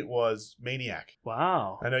me was Maniac.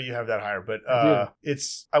 Wow. I know you have that higher, but I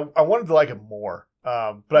I wanted to like it more.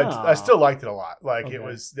 But I still liked it a lot. Like Okay. it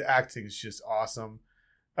was, the acting is just awesome.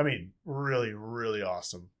 I mean, really, really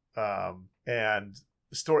awesome. And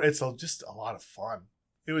the story, it's just a lot of fun.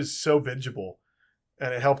 It was so bingeable,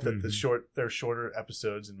 and it helped that they're shorter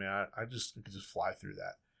episodes. And man, I could just fly through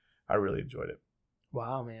that. I really enjoyed it.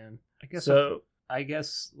 Wow, man. I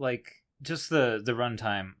guess like just the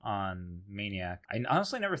runtime on Maniac. I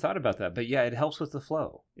honestly never thought about that, but yeah, it helps with the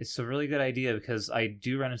flow. It's a really good idea because I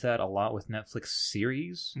do run into that a lot with Netflix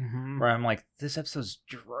series where I'm like, this episode's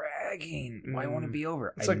dragging. Why want to be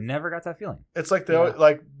over? I never got that feeling. It's like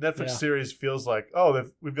like Netflix series feels like,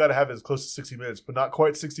 we've got to have it as close to 60 minutes, but not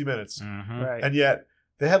quite 60 minutes. Right. And yet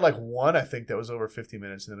they had like one, I think, that was over 50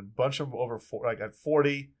 minutes, and then a bunch of them over at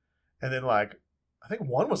 40, and then like I think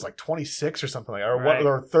one was like 26 or something like that,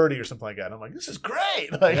 or 30 or something like that. And I'm like, this is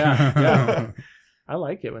great. Like, yeah. I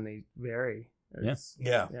like it when they vary.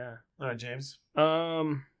 Yeah. Yeah. All right, James.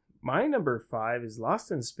 My number 5 is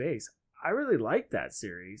Lost in Space. I really like that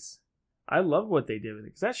series. I love what they did with it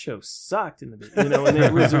because that show sucked in the beginning. When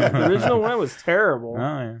the original one was terrible.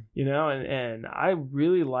 Oh, yeah. And I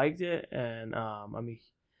really liked it. And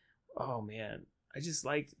oh man, I just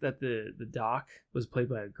liked that the doc was played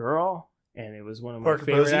by a girl. And it was one of my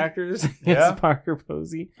favorite actors. Yeah. Parker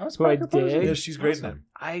Posey. Who I dig. Yeah, she's great in it.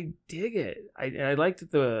 I dig it. I liked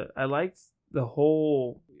the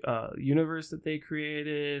whole universe that they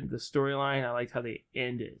created, the storyline. I liked how they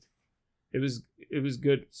ended. It was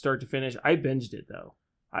good start to finish. I binged it though.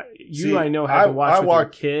 I know how to watch with your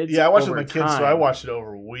kids. Yeah, I watched it with my kids, so I watched it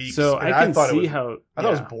over weeks. So I can see how. I thought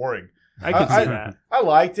it was boring. I could see that. I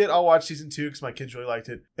liked it. I'll watch season 2 because my kids really liked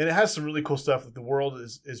it, and it has some really cool stuff. The world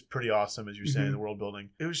is pretty awesome, as you're saying. The world building.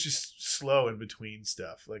 It was just slow in between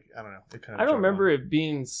stuff. Like I don't know. It kind of. I don't remember it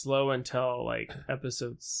being slow until like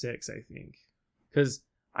episode 6, I think, because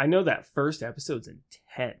I know that first episode's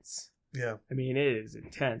intense. Yeah. I mean, it is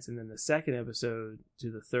intense, and then the second episode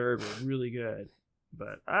to the third were really good.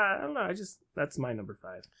 But I don't know. That's my number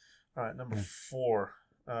 5. All right, number 4.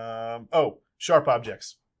 Sharp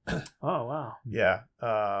Objects. Oh wow. Yeah.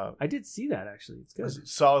 I did see that actually. It's good. It was a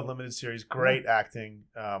solid limited series, great acting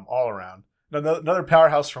all around. Another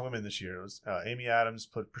powerhouse for women this year. It was Amy Adams,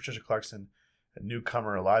 Patricia Clarkson, and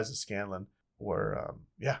newcomer Eliza Scanlon were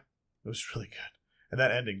it was really good. And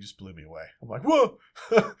that ending just blew me away. I'm like, whoa.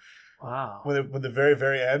 Wow. When the very,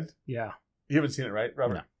 very end. Yeah. You haven't seen it, right,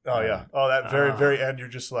 Robert? No. Oh yeah. Oh, that very, very end, you're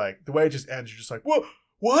just like, the way it just ends, you're just like, whoa,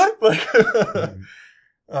 what? Like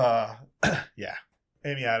yeah.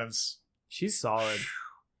 Amy Adams. She's solid.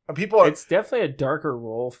 It's definitely a darker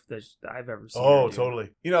role that I've ever seen. Oh, totally.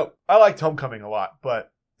 I liked Homecoming a lot,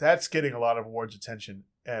 but that's getting a lot of awards attention.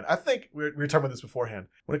 And I think we were talking about this beforehand.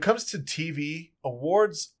 When it comes to TV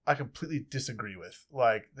awards, I completely disagree with.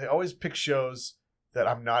 Like, they always pick shows that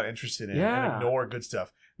I'm not interested in and ignore good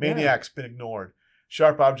stuff. Maniac's been ignored.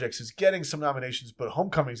 Sharp Objects is getting some nominations, but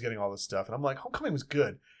Homecoming's getting all this stuff. And I'm like, Homecoming was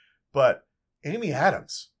good, but Amy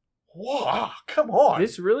Adams. Wow, come on.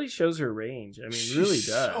 This really shows her range. I mean, it really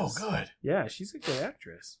does. So good. Yeah, she's a good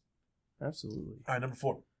actress. Absolutely. All right, number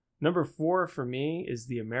 4. Number 4 for me is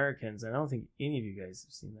The Americans. I don't think any of you guys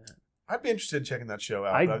have seen that. I'd be interested in checking that show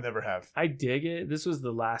out, but I never have. I dig it. This was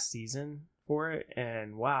the last season for it,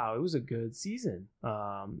 and wow, it was a good season.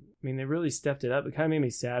 I mean, they really stepped it up. It kind of made me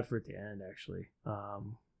sad for it to end, actually.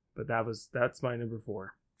 But that's my number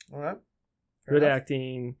 4. All right. Good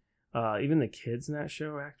acting. Even the kids in that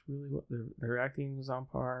show act really well. Their acting was on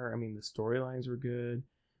par. I mean, the storylines were good.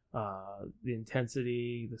 The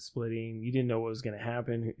intensity, the splitting. You didn't know what was going to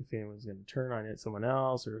happen, if anyone was going to turn on someone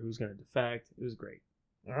else, or who's going to defect. It was great.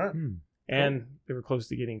 All right. And they were close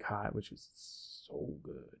to getting caught, which was so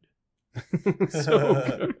good. So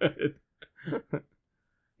good.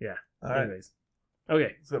 Yeah. All right. Anyways.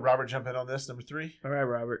 Okay. So Robert, jump in on this, number 3. All right,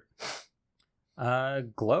 Robert.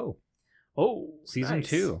 Glow. Oh, season nice.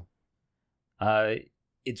 2.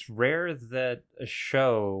 It's rare that a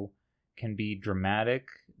show can be dramatic,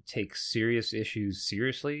 take serious issues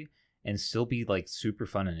seriously, and still be like super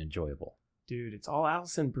fun and enjoyable. Dude, it's all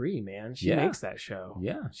Alison Brie, man. She makes that show.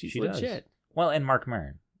 Yeah, she's she legit. Does. Well, and Mark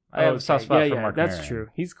Maron. I have a soft spot for Mark Maron. That's true.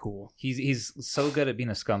 He's cool. He's so good at being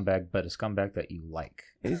a scumbag, but a scumbag that you like.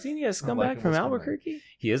 Isn't he a scumbag from Albuquerque?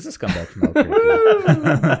 He is a scumbag from Albuquerque.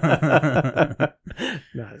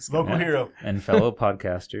 Not a scumbag. Local hero. And fellow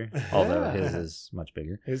podcaster, although his is much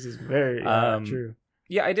bigger. His is very true.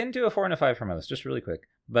 Yeah, I didn't do a 4 and a 5 from this, just really quick.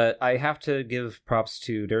 But I have to give props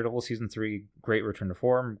to Daredevil Season 3, great return to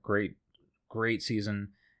form, great season,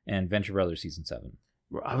 and Venture Brothers Season 7.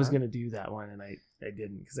 I was going to do that one, and I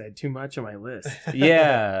didn't because I had too much on my list.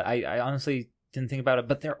 Yeah, I honestly didn't think about it,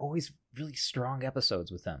 but they're always really strong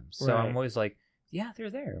episodes with them. So Right. I'm always like, yeah, they're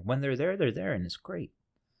there. When they're there, and it's great.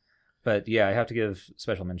 But yeah, I have to give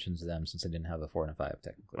special mentions to them since I didn't have a 4 and a 5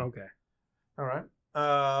 technically. Okay. All right.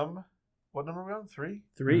 What number are we on? 3?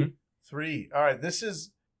 3. Mhm. 3. All right. This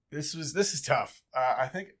is tough. I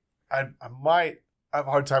think I might have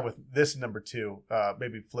a hard time with this number 2.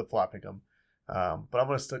 Maybe flip flopping them. But I'm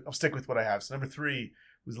gonna I'll stick with what I have. So number 3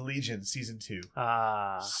 was Legion season 2.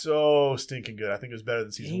 So stinking good. I think it was better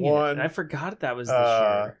than season Dang it. 1. I forgot that was this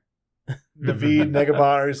year. David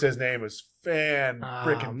Negabar, his name, was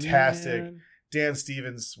freaking tastic. Man. Dan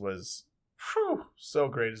Stevens was so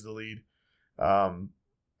great as the lead.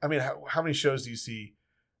 I mean, how many shows do you see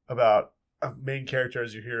about a main character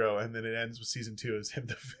as your hero, and then it ends with season 2 as him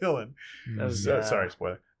the villain? That was, So, sorry,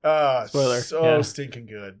 spoiler. Spoiler, So yeah. stinking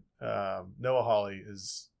good. Noah Hawley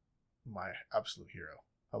is my absolute hero.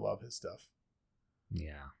 I love his stuff.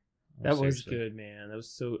 Yeah. That was Seriously. good, man. That was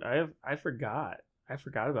so. I forgot. I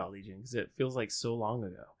forgot about Legion because it feels like so long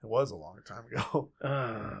ago. It was a long time ago.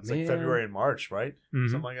 It's Man. like February and March, right? Mhm.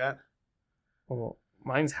 Something like that. Well,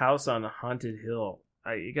 mine's House on Haunted Hill.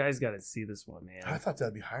 You guys got to see this one, man. I thought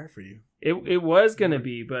that'd be higher for you. It was gonna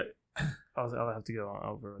be, but I'll have to go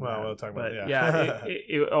over. Well, that. we'll talk about but it, yeah, yeah.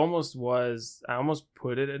 it almost was. I almost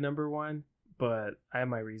put it at number 1, but I have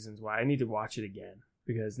my reasons why. I need to watch it again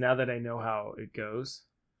because now that I know how it goes,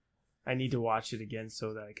 I need to watch it again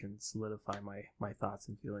so that I can solidify my thoughts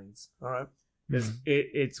and feelings. All right. Because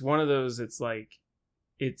it's one of those. It's like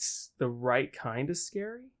it's the right kind of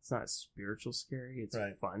scary. It's not spiritual scary. It's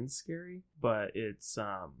Right. fun scary, but it's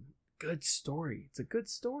good story. It's a good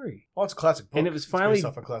story. Well, it's a classic book. And it was It's finally- based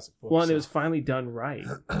off a classic book. Well, and so. it was finally done right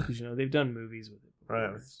because they've done movies with it before,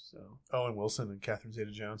 Right. so Owen Wilson and Catherine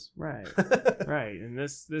Zeta-Jones. right, right, and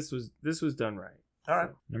this was done right. All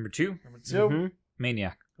right. Number 2, Number 2. Mhm.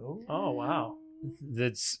 Maniac. Oh wow.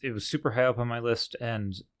 It was super high up on my list,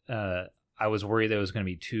 and I was worried that it was going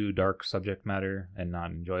to be too dark subject matter and not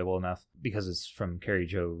enjoyable enough because it's from Carrie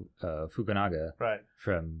Jo Fukunaga Right.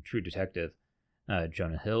 from True Detective.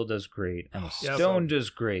 Jonah Hill does great, Emma Yep. Stone does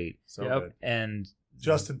great, So Yep. good. and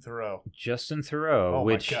Justin Theroux. Justin Theroux, Oh my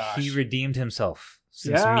which gosh. he redeemed himself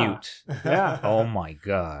since Yeah. Mute. Yeah. Oh my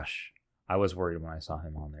gosh, I was worried when I saw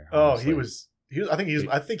him on there. Oh, honestly. he was.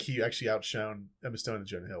 I think he actually outshone Emma Stone and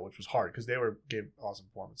Jonah Hill, which was hard because they gave awesome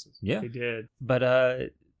performances. Yeah, They did. but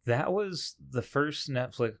that was the first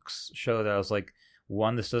Netflix show that I was like,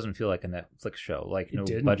 one, this doesn't feel like a Netflix show, like It no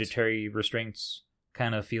didn't. budgetary restraints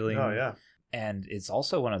kind of feeling. Oh yeah. And it's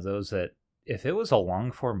also one of those that if it was a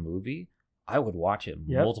long form movie, I would watch it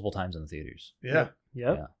Yep. multiple times in the theaters. Yeah.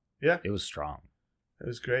 Yep. Yeah. It was strong. It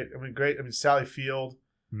was great. I mean, great. I mean, Sally Field,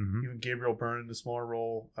 Mm-hmm. even Gabriel Byrne in a small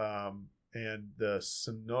role, and the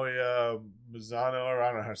Sonoya Mazzano, or I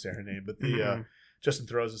don't know how to say her name, but the Mhm. Justin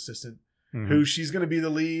Theroux's assistant, Mm-hmm. who she's going to be the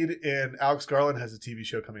lead, and Alex Garland has a TV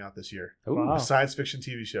show coming out this year, Ooh, Wow. a science fiction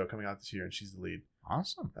TV show coming out this year, and she's the lead.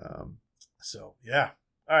 awesome. So yeah.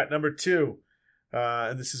 All right, number 2,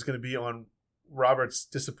 and this is going to be on Robert's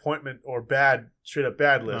disappointment or straight up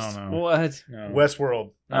bad list. Oh, no. What? No.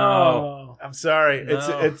 Westworld. No. Oh. I'm sorry. No.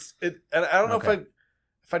 It's and I don't know Okay.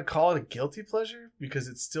 if I'd call it a guilty pleasure because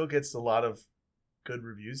it still gets a lot of good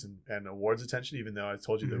reviews and awards attention, even though I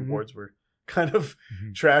told you the Mhm. awards were kind of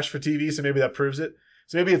Mhm. trash for TV, so maybe that proves it.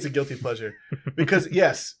 So maybe it's a guilty pleasure because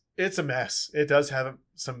yes, it's a mess. It does have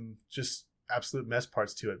some just absolute mess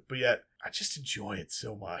parts to it, but yet I just enjoy it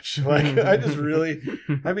so much. Like I just really,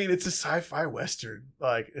 I mean, it's a sci-fi western.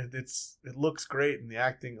 Like it looks great, and the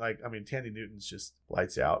acting, like I mean, Tandy Newton's just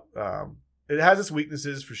lights out. It has its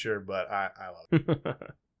weaknesses for sure, but I love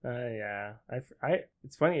it. Yeah.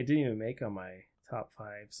 It's funny. It didn't even make on my top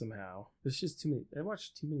 5 somehow. There's just too many. I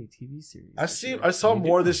watched too many TV series. I saw Me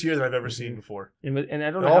more too. this year than I've ever seen Mhm. before. and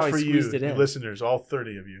I don't know All how I for you, squeezed it you in. listeners, all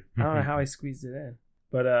 30 of you. I don't know how I squeezed it in.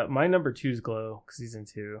 But my number 2 is Glow season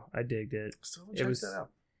 2. I digged it. Still It check was- that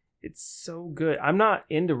out. It's so good. I'm not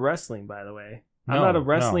into wrestling, by the way. I'm No, not a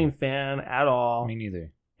wrestling no. fan at all. Me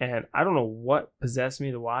neither. And I don't know what possessed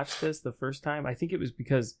me to watch this the first time. I think it was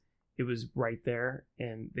because it was right there,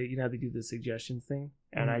 and they do the suggestions thing,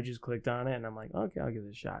 and I just clicked on it, and I'm like, okay, I'll give it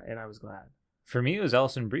a shot, and I was glad. For me, it was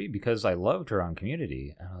Alison Brie because I loved her on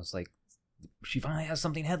Community, and I was like, she finally has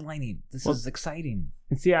something headlining. This Well- is exciting.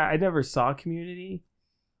 And see, I never saw Community.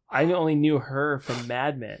 I only knew her from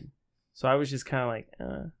Mad Men, so I was just kind of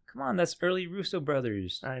like, Come on, that's early Russo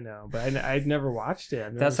brothers. I know, but I'd never watched it.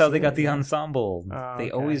 I've That's never how they seen got it. the ensemble. Oh, They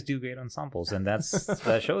okay. always do great ensembles, and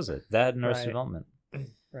that shows it. That and Arrested Right. Development.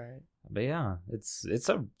 Right. But yeah, it's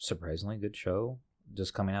a surprisingly good show,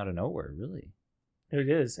 just coming out of nowhere, really. It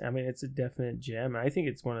is. I mean, it's a definite gem. I think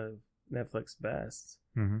it's one of Netflix's best.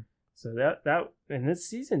 Mm-hmm. So that and this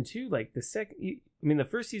season too, like the second. I mean, the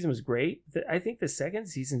first season was great. I think the second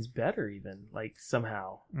season's better, even like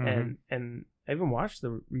somehow. Mhm. And I even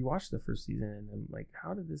rewatched the first season, and I'm like,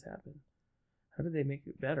 how did this happen? How did they make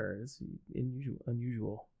it better? It's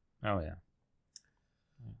unusual. Oh yeah,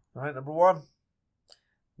 All right, number 1.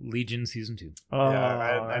 Legion season 2. Oh, yeah,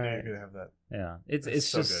 I knew you alright. were gonna have that. Yeah, It's it's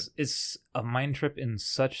so just it's a mind trip in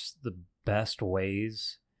such the best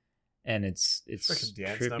ways, and it's Frickin'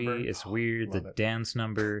 dance trippy. number. It's Oh, weird. love The it. dance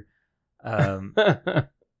number,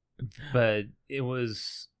 but it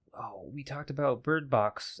was. Oh, we talked about Bird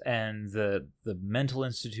Box and the mental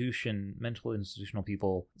institutional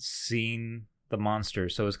people seeing the monster,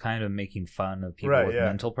 so it's kind of making fun of people Right, with yeah.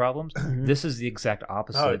 mental problems. Mhm. This is the exact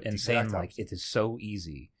opposite, and exact saying like opposite. it is so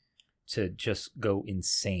easy to just go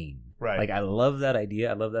insane. Right. Like I love that idea.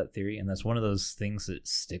 I love that theory, and that's one of those things that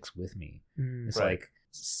sticks with me. Mm. It's Right. like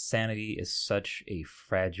sanity is such a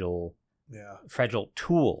fragile Yeah.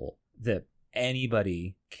 tool that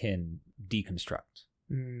anybody can deconstruct.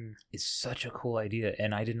 Mm. It's such a cool idea,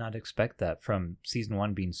 and I did not expect that from season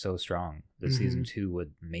 1 being so strong that season 2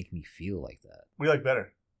 would make me feel like that We like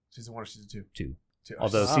better season 1 or season 2. too. 2.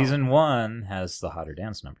 Although Wow. season 1 has the hotter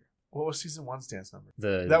dance number. What was season 1's dance number?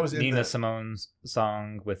 That was in Nina the- Simone's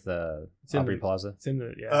song with It's in Aubrey the- Plaza. It's in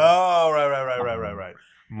the Oh, right.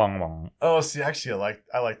 Bong bong. Oh, see, actually,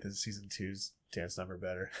 I like the season 2's dance number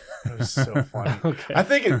better. It was so funny. Okay. I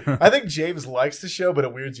think James likes the show, but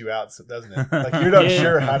it weirds you out, doesn't it? Like you're not Yeah.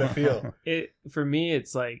 sure how to feel. It for me,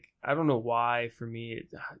 it's like I don't know why. For me,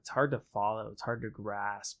 it's hard to follow. It's hard to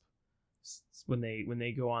grasp when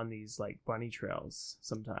they go on these like bunny trails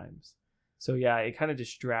sometimes. So yeah, it kind of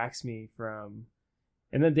distracts me from.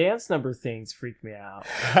 And the dance number things freak me out.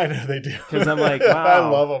 I know they do 'Cause I'm like, I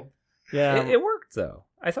wow. love them. Yeah, It worked though.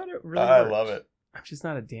 I thought it really I worked. love it. I'm just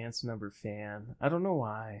not a dance number fan. I don't know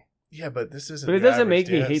why, Yeah, but this isn't. but it the doesn't average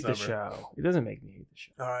make me dance hate the number. show. It doesn't make me hate the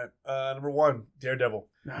show. All right, number 1, Daredevil.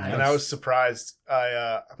 Nice. And I was surprised.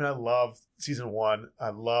 I loved season 1. I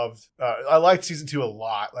liked season 2 a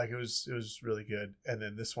lot. Like it was really good. And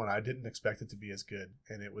then this one, I didn't expect it to be as good,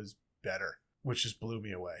 and it was better, which just blew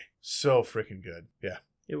me away. So freaking good. Yeah.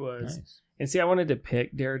 It was. Nice. And see, I wanted to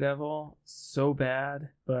pick Daredevil so bad,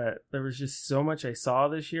 but there was just so much I saw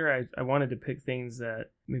this year. I wanted to pick things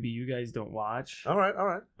that maybe you guys don't watch. All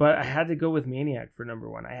right. But I had to go with Maniac for number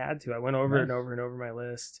 1. I had to. I went over Nice. and over and over my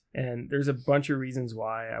list. And there's a bunch of reasons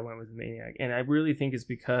why I went with Maniac. And I really think it's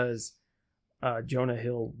because Jonah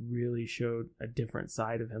Hill really showed a different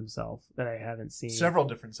side of himself that I haven't seen. Several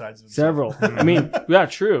different sides of himself. Several. I mean, yeah,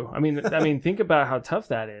 true. I mean, think about how tough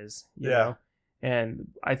that is. You Yeah. know? And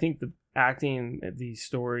I think the acting, the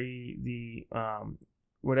story, the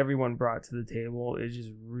what everyone brought to the table is just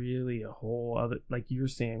really a whole other. Like you're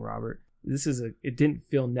saying, Robert, it didn't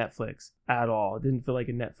feel Netflix at all. It didn't feel like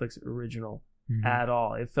a Netflix original Mhm. at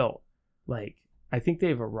all. It felt like I think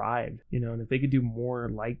they've arrived. You know, and if they could do more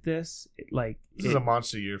like this, This is a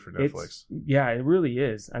monster year for Netflix. yeah, it really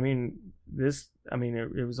is. I mean,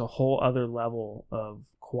 it was a whole other level of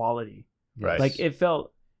quality. Right. Like it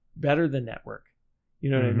felt better than network. You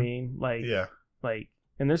know what I Mhm. mean? Like, Yeah.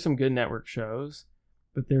 and there's some good network shows,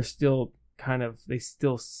 but they're still they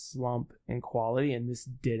still slump in quality, and this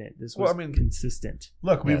didn't. This was Well, I mean, consistent.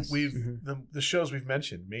 Look, Yes. we've Mhm. the shows we've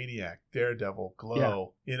mentioned: Maniac, Daredevil,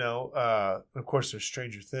 Glow. You know, of course, there's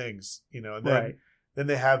Stranger Things. You know, and then Right. then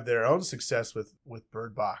they have their own success with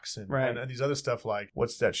Bird Box Right. and these other stuff like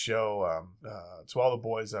what's that show? To All the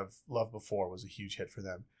Boys I've Loved Before was a huge hit for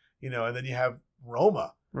them. You know, and then you have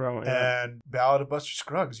Roma and Ballad of Buster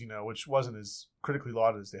Scruggs. You know, which wasn't as critically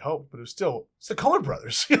lauded as they hoped, but it was still the Coen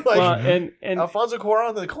Brothers. like well, and Alfonso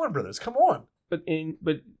Cuarón, the Coen Brothers. Come on. but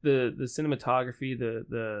the cinematography,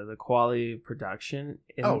 the quality of production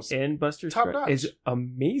in Buster top Scruggs notch. is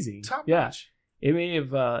amazing. Top yeah. notch. It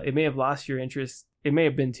may have lost your interest. It may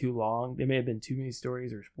have been too long. There may have been too many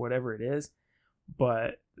stories or whatever it is.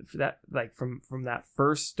 But for that, like from that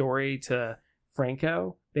first story to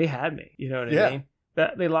Franco, they had me. You know what Yeah. I mean?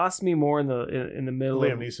 That they lost me more in the middle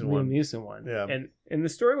Liam of Neeson Liam one. Neeson one. Yeah. And the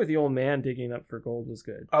story with the old man digging up for gold was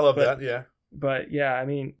good. I love But- that. Yeah. But yeah, I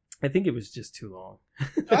mean, I think it was just too long. I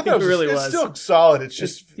think thought it really it's was. still solid. It's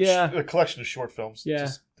just yeah. a collection of short films. Yeah. It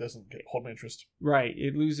just doesn't hold my interest. Right.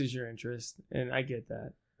 It loses your interest, and I get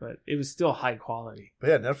that. But it was still high quality. But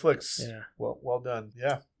yeah, Netflix. Yeah. Well done.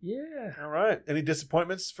 Yeah. Yeah. All right. Any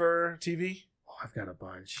disappointments for TV? Oh, I've got a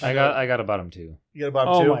bunch. I got a bottom 2. You got a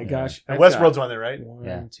bottom Oh two? my gosh. And I've Westworld's got on there, right? 1,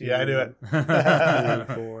 Yeah. 2, Yeah, I knew it.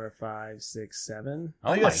 3, 4, 5, 6, 7.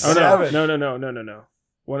 I think my that's Oh God. seven. no.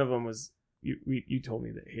 One of them was you told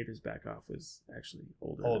me that Haters Back Off was actually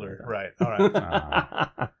older. than I thought.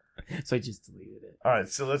 Right. All right. So I just deleted it. All right.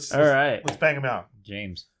 So let's right. let's bang them out.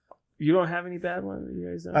 James. You don't have any bad ones, you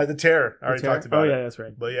guys? Don't? The Terror. I already Terror? talked about Oh it. yeah, that's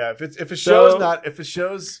right. But yeah, if a So-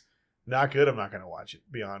 show's not good, I'm not going to watch it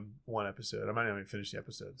beyond one episode. I might not even finish the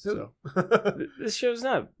episode. So, This show's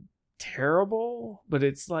not terrible, but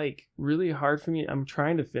it's like really hard for me. I'm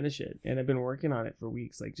trying to finish it, and I've been working on it for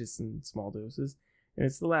weeks, like just in small doses. And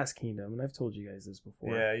it's The Last Kingdom, and I've told you guys this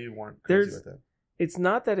before. yeah, you weren't crazy There's- with that. It's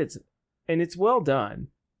not that it's well done,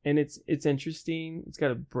 and it's interesting. It's got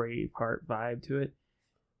a Braveheart vibe to it,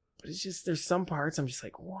 but it's just there's some parts I'm just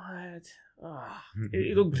like, what?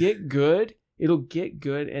 It'll get good. It'll get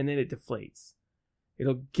good, and then it deflates.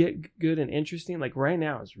 It'll get good and interesting. Like right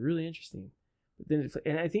now, it's really interesting. But then,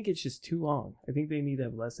 and I think it's just too long. I think they need to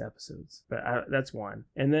have less episodes. But that's one.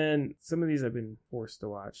 And then some of these I've been forced to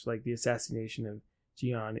watch, like the assassination of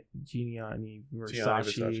Gianni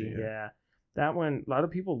Versace. Yeah, that one a lot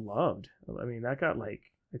of people loved. I mean, that got like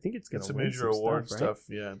I think it's gonna It's a win major some award stuff, right? stuff.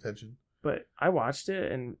 Yeah, attention. But I watched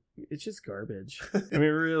it and it's just garbage. I mean,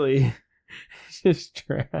 really, it's just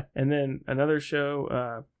trash. And then another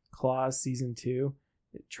show, Claws season 2,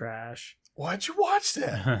 trash Why'd you watch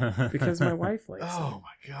that? because my wife likes Oh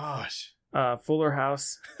my gosh. it. Fuller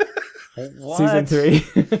House What? season 3.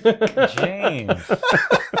 James.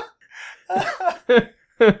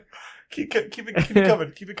 keep it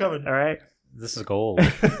coming. Keep it coming. All right. This is gold.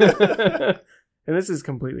 And this is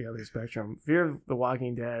completely other spectrum. Fear of the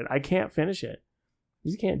Walking Dead. I can't finish it.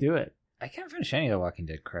 You just can't do it. I can't finish any of the Walking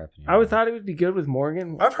Dead crap I would thought it would be good with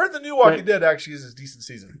Morgan. I've heard the new Walking Dead actually is a decent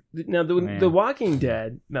season. Now the Man. Walking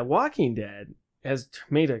Dead has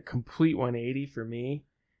made a complete 180 for me,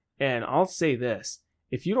 and I'll say this: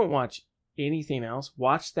 if you don't watch anything else,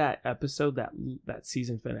 watch that episode, that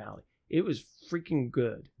season finale. It was freaking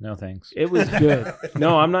good. No thanks. It was good.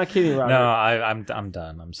 No, I'm not kidding, Robert. No, I'm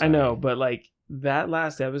done. I'm sorry. I know, but like that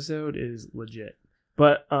last episode is legit.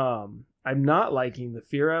 But I'm not liking the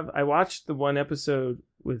Fear of. I watched the one episode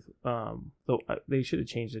with they should have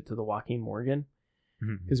changed it to the Joaquin Morgan.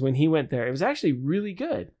 Because when he went there, it was actually really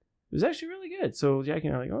good. It was actually really good. So Jackie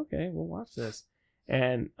and I were like, okay, we'll watch this.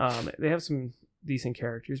 And they have some decent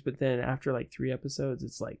characters, but then after like 3 episodes,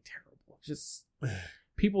 it's like terrible. Just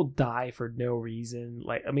people die for no reason.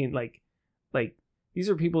 Like these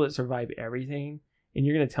are people that survive everything, and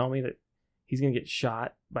you're gonna tell me that he's gonna get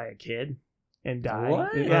shot by a kid and die?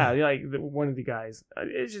 What? Yeah, like one of the guys.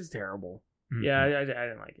 It's just terrible. Mhm. Yeah, I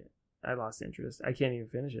didn't like it. I lost interest. I can't even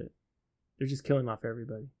finish it. They're just killing off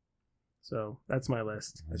everybody. So that's my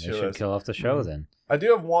list. They That's your should list. kill off the show then. I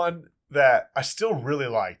do have one that I still really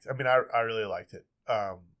liked. I mean, I really liked it.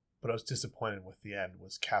 But I was disappointed with the end.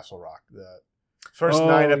 Was Castle Rock. The first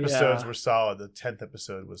 9 episodes yeah. were solid. The 10th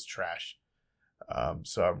episode was trash.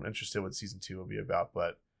 So I'm interested what season 2 will be about.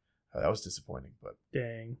 But that was disappointing. But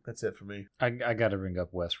Dang. that's it for me. I got to bring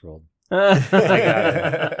up Westworld. I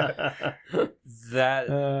That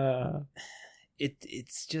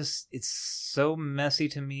it's so messy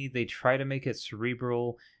to me. They try to make it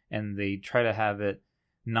cerebral and they try to have it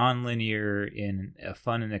non-linear in a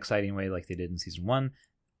fun and exciting way like they did in season 1.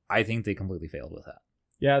 I think they completely failed with that.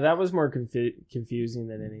 Yeah, that was more confusing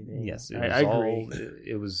than anything. Yes, I agree.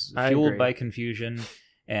 It was I fueled agree. by confusion,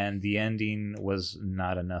 and the ending was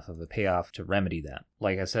not enough of a payoff to remedy that.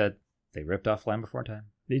 Like I said, they ripped off Land Before Time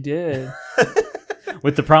They did.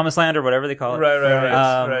 with the Promised Land or whatever they call it.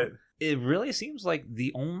 Right. Right. It really seems like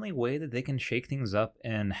the only way that they can shake things up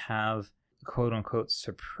and have quote unquote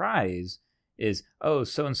surprise is, oh,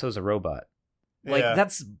 so and so's a robot. Like Yeah.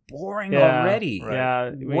 that's boring Yeah. already. Right. Yeah.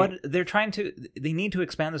 What they need to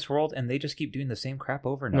expand this world, and they just keep doing the same crap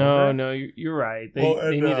over and over. No, you're right. They, Well,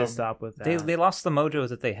 and, they need to stop with that. They lost the mojo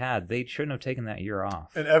that they had. They shouldn't have taken that year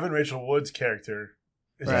off. And Evan Rachel Wood's character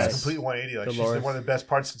is Right. just a complete 180. Like Dolores. she's one of the best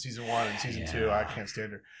parts in season 1 and season 2. Yeah. I can't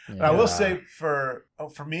stand her. And I will say for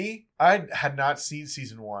me, I had not seen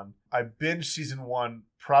season 1. I binged season 1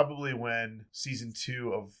 probably when season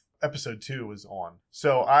 2 of episode 2 was on.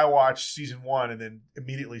 So I watched season 1 and then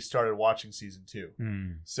immediately started watching season 2.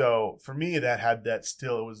 So for me, that had that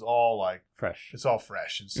still. It was all like Fresh. it's all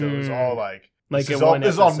fresh, and so it was all like Like this in one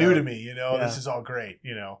is all new episode. to me. You know, Yeah. this is all great.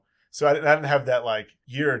 You know. So I didn't have that like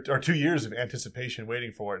year or 2 years of anticipation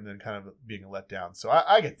waiting for it and then kind of being let down. So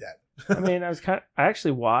I get that. I mean, I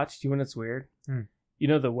actually watched. You know what's weird? Hmm. You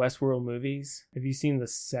know the Westworld movies? Have you seen the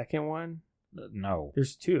second one? No.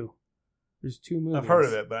 There's 2. There's 2 movies. I've heard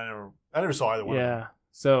of it, but I never saw either one. Yeah.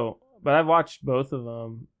 So, but I've watched both of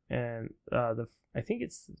them, and I think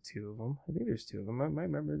it's the 2 of them. I think there's 2 of them. I might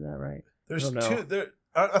remember that right. There's I don't know. two.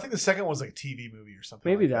 I think the second one was like a TV movie or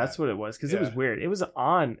something. Maybe like that's what it was because it was weird. It was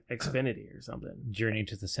on Xfinity or something. Journey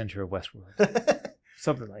to the Center of Westworld. that.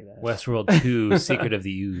 Something like that. Westworld 2, Secret of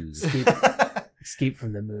the Ooze. Escape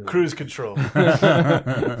from the moon. Cruise control.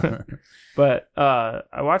 But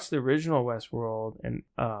I watched the original Westworld, and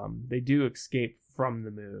they do escape from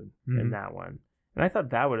the moon in Mhm. that one. And I thought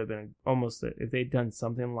that would have been almost if they'd done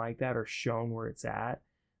something like that or shown where it's at.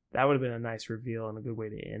 That would have been a nice reveal and a good way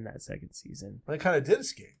to end that second season. They kind of did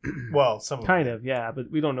escape. Well, some of Kind them. of, yeah,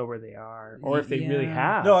 but we don't know where they are or if they really Yeah.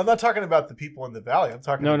 have. No, I'm not talking about the people in the valley. I'm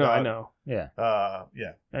talking no, about. I know. Yeah.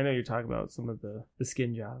 Yeah. I know you're talking about some of the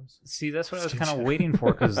skin jobs. See, that's what I was Sketch. kind of waiting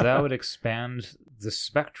for, because that would expand the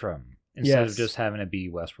spectrum instead Yes. of just having it be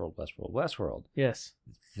Westworld, Westworld, Westworld. Yes.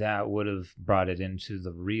 That would have brought it into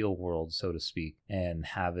the real world, so to speak, and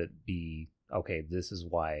have it be, okay, this is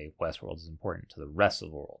why Westworld is important to the rest of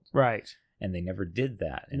the world. Right. And they never did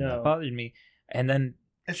that, and No. that bothered me. And then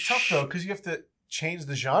It's tough though because you have to change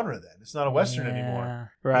the genre. Then it's not a western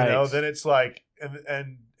anymore. Right. You know, then it's like,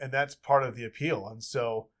 and that's part of the appeal. And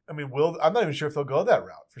so, I mean, I'm not even sure if they'll go that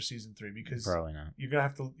route for season 3 because probably not. you're gonna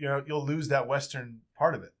have to, you'll lose that western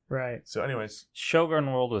part of it. Right. So, anyways,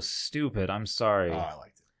 Shogun World was stupid. I'm sorry. I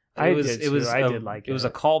liked it. I did too. I did like it. It was it.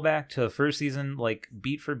 a callback to the first season, like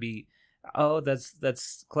beat for beat. Oh,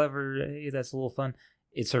 that's clever. Hey, that's a little fun.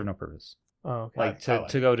 It served no purpose. Oh, okay. Like I like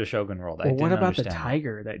to go to Shogun World. I Well, what didn't about the understand that.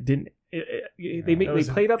 tiger that didn't? Yeah. They That was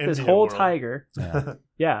played in up this India whole world. tiger. Yeah.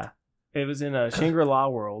 Yeah, it was in a Shangri-La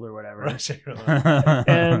world or whatever.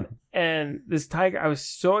 Right. And this tiger, I was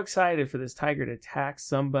so excited for this tiger to attack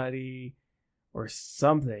somebody or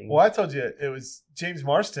something. Well, I told you it was James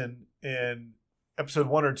Marston in episode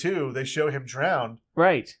 1 or 2. They show him drowned,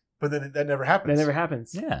 Right. but then that never happens. That never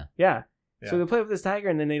happens. Yeah. Yeah. Yeah. So they play with this tiger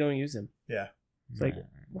and then they don't use him. Yeah. It's like,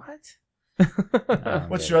 what?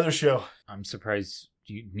 What's your other show? I'm surprised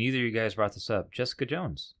neither of you guys brought this up. Jessica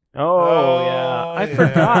Jones. Oh, yeah. I yeah.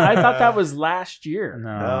 forgot. I thought that was last year. No,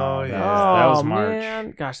 Oh, that, yeah. that was Oh, March.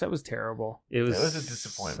 man. Gosh, that was terrible. It was, It was a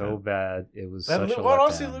disappointment. So bad. It was And such a well,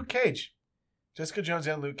 honestly, letdown. Luke Cage, Jessica Jones,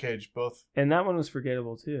 and Luke Cage both And that one was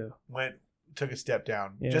forgettable, too. took a step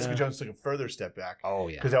down. Yeah. Jessica Jones took a further step back Oh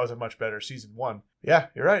yeah. because that was a much better season 1. Yeah,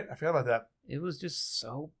 you're right. I forgot about that. It was just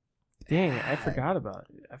so. Dang, I forgot about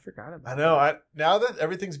it. I know. Now that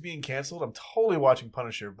everything's being canceled, I'm totally watching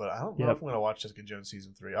Punisher, but I don't know Yep. if I'm going to watch Jessica Jones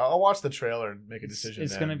season 3. I'll watch the trailer and make a decision.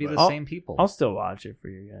 It's then, going to be but the same people. I'll still watch it for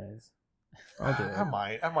you guys. I'll do it.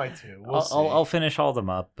 I might too. We'll see. I'll finish all of them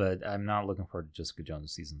up, but I'm not looking forward to Jessica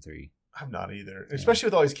Jones season 3. I'm not either. Especially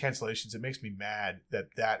with all these cancellations, it makes me mad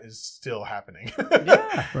that is still happening.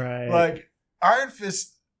 Yeah. Right. Like Iron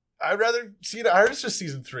Fist, I'd rather see the Iron Fist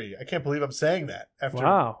season 3. I can't believe I'm saying that after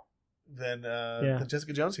Wow. than Yeah. the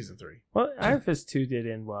Jessica Jones season 3. Well, Iron Fist 2 did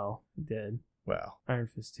end well. It did. Well, Iron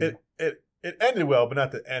Fist 2. it ended well, but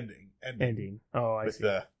not the ending. Ending. Oh, I with see.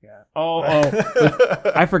 the Yeah. Oh,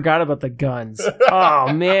 I forgot about the guns.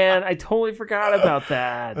 Oh, man. I totally forgot about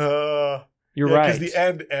that. You're yeah, right. Because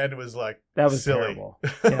the end was like That was silly. terrible.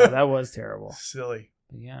 Yeah, that was terrible. Silly.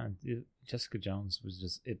 But yeah, Jessica Jones was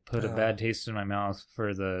just, it put a bad taste in my mouth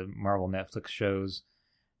for the Marvel Netflix shows,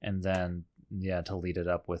 and then to lead it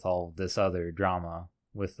up with all this other drama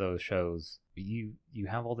with those shows. You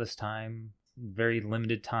have all this time, very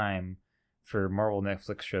limited time for Marvel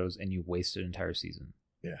Netflix shows, and you waste an entire season.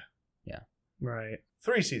 Right.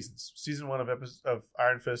 3 seasons. Season 1 of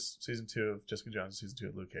Iron Fist, season 2 of Jessica Jones, season 2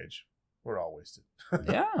 of Luke Cage. We're all wasted.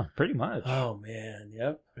 Yeah, pretty much. Oh, man.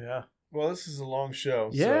 Yep. Yeah. Well, this is a long show.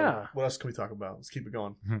 Yeah. So what else can we talk about? Let's keep it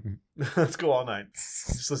going. Let's go all night.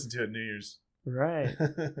 Just listen to it New Year's. Right.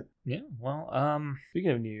 Yeah, well,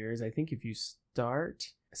 Speaking of New Year's, I think if you start,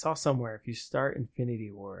 I saw somewhere, if you start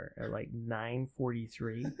Infinity War at like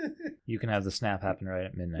 9:43 you can have the snap happen right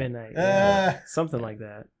at midnight. midnight, yeah, something like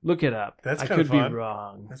that. Look it up. That's I kinda could fun. be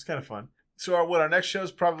wrong. That's kind of fun. So our next show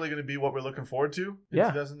is probably going to be what we're looking forward to in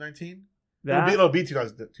Yeah. 2019? That It'll be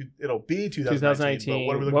 2019. 2019. But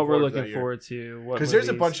what are we looking what we're forward looking to forward to? What Because there's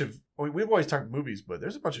a movies? bunch of, we've always talked movies, but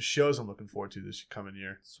there's a bunch of shows I'm looking forward to this coming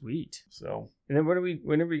year. Sweet. So, And then when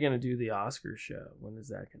are we going to do the Oscar show? When is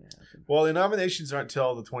that going to happen? well, the nominations aren't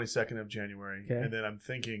till the 22nd of January. Okay. And then I'm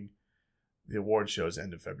thinking the award show's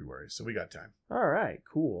end of February. So we got time. All right.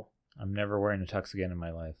 Cool. I'm never wearing a tux again in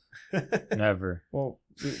my life. Never. Well,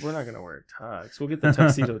 we're not going to wear tux. We'll get the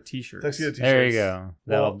tuxedo T-shirts. Tuxedo t-shirts. There you go.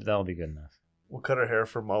 Well- That'll be good enough. We'll cut our hair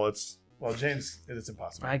for mullets. Well, James, it's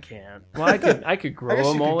impossible. I can't. Well, I could I grow guess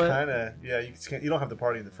a you mullet. kind of, yeah. You don't have the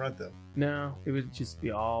party in the front though. No, it would just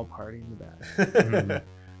be all party in the back. Mhm.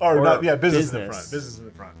 Or, Or not, yeah, business in the business. front. Business in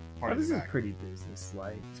the front. Oh, Party in this the is back. pretty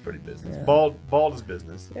business-like. It's pretty business. Yeah. Bald is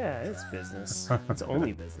business. Yeah, it's business. It's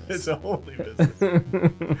only business. It's only business.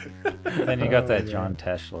 Then you got that Oh, John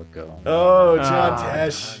Tesh look going. Oh, John Ah,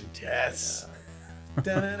 Tesh. John Yes. All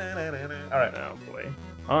right. Oh boy.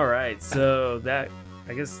 All right, so that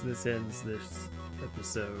I guess this ends this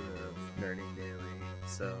episode of Nerding Daily.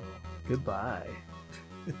 So goodbye.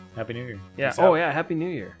 Happy New Year. Yeah. Peace Oh out. yeah. Happy New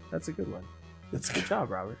Year. That's a good one. That's Good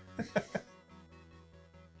job, Robert.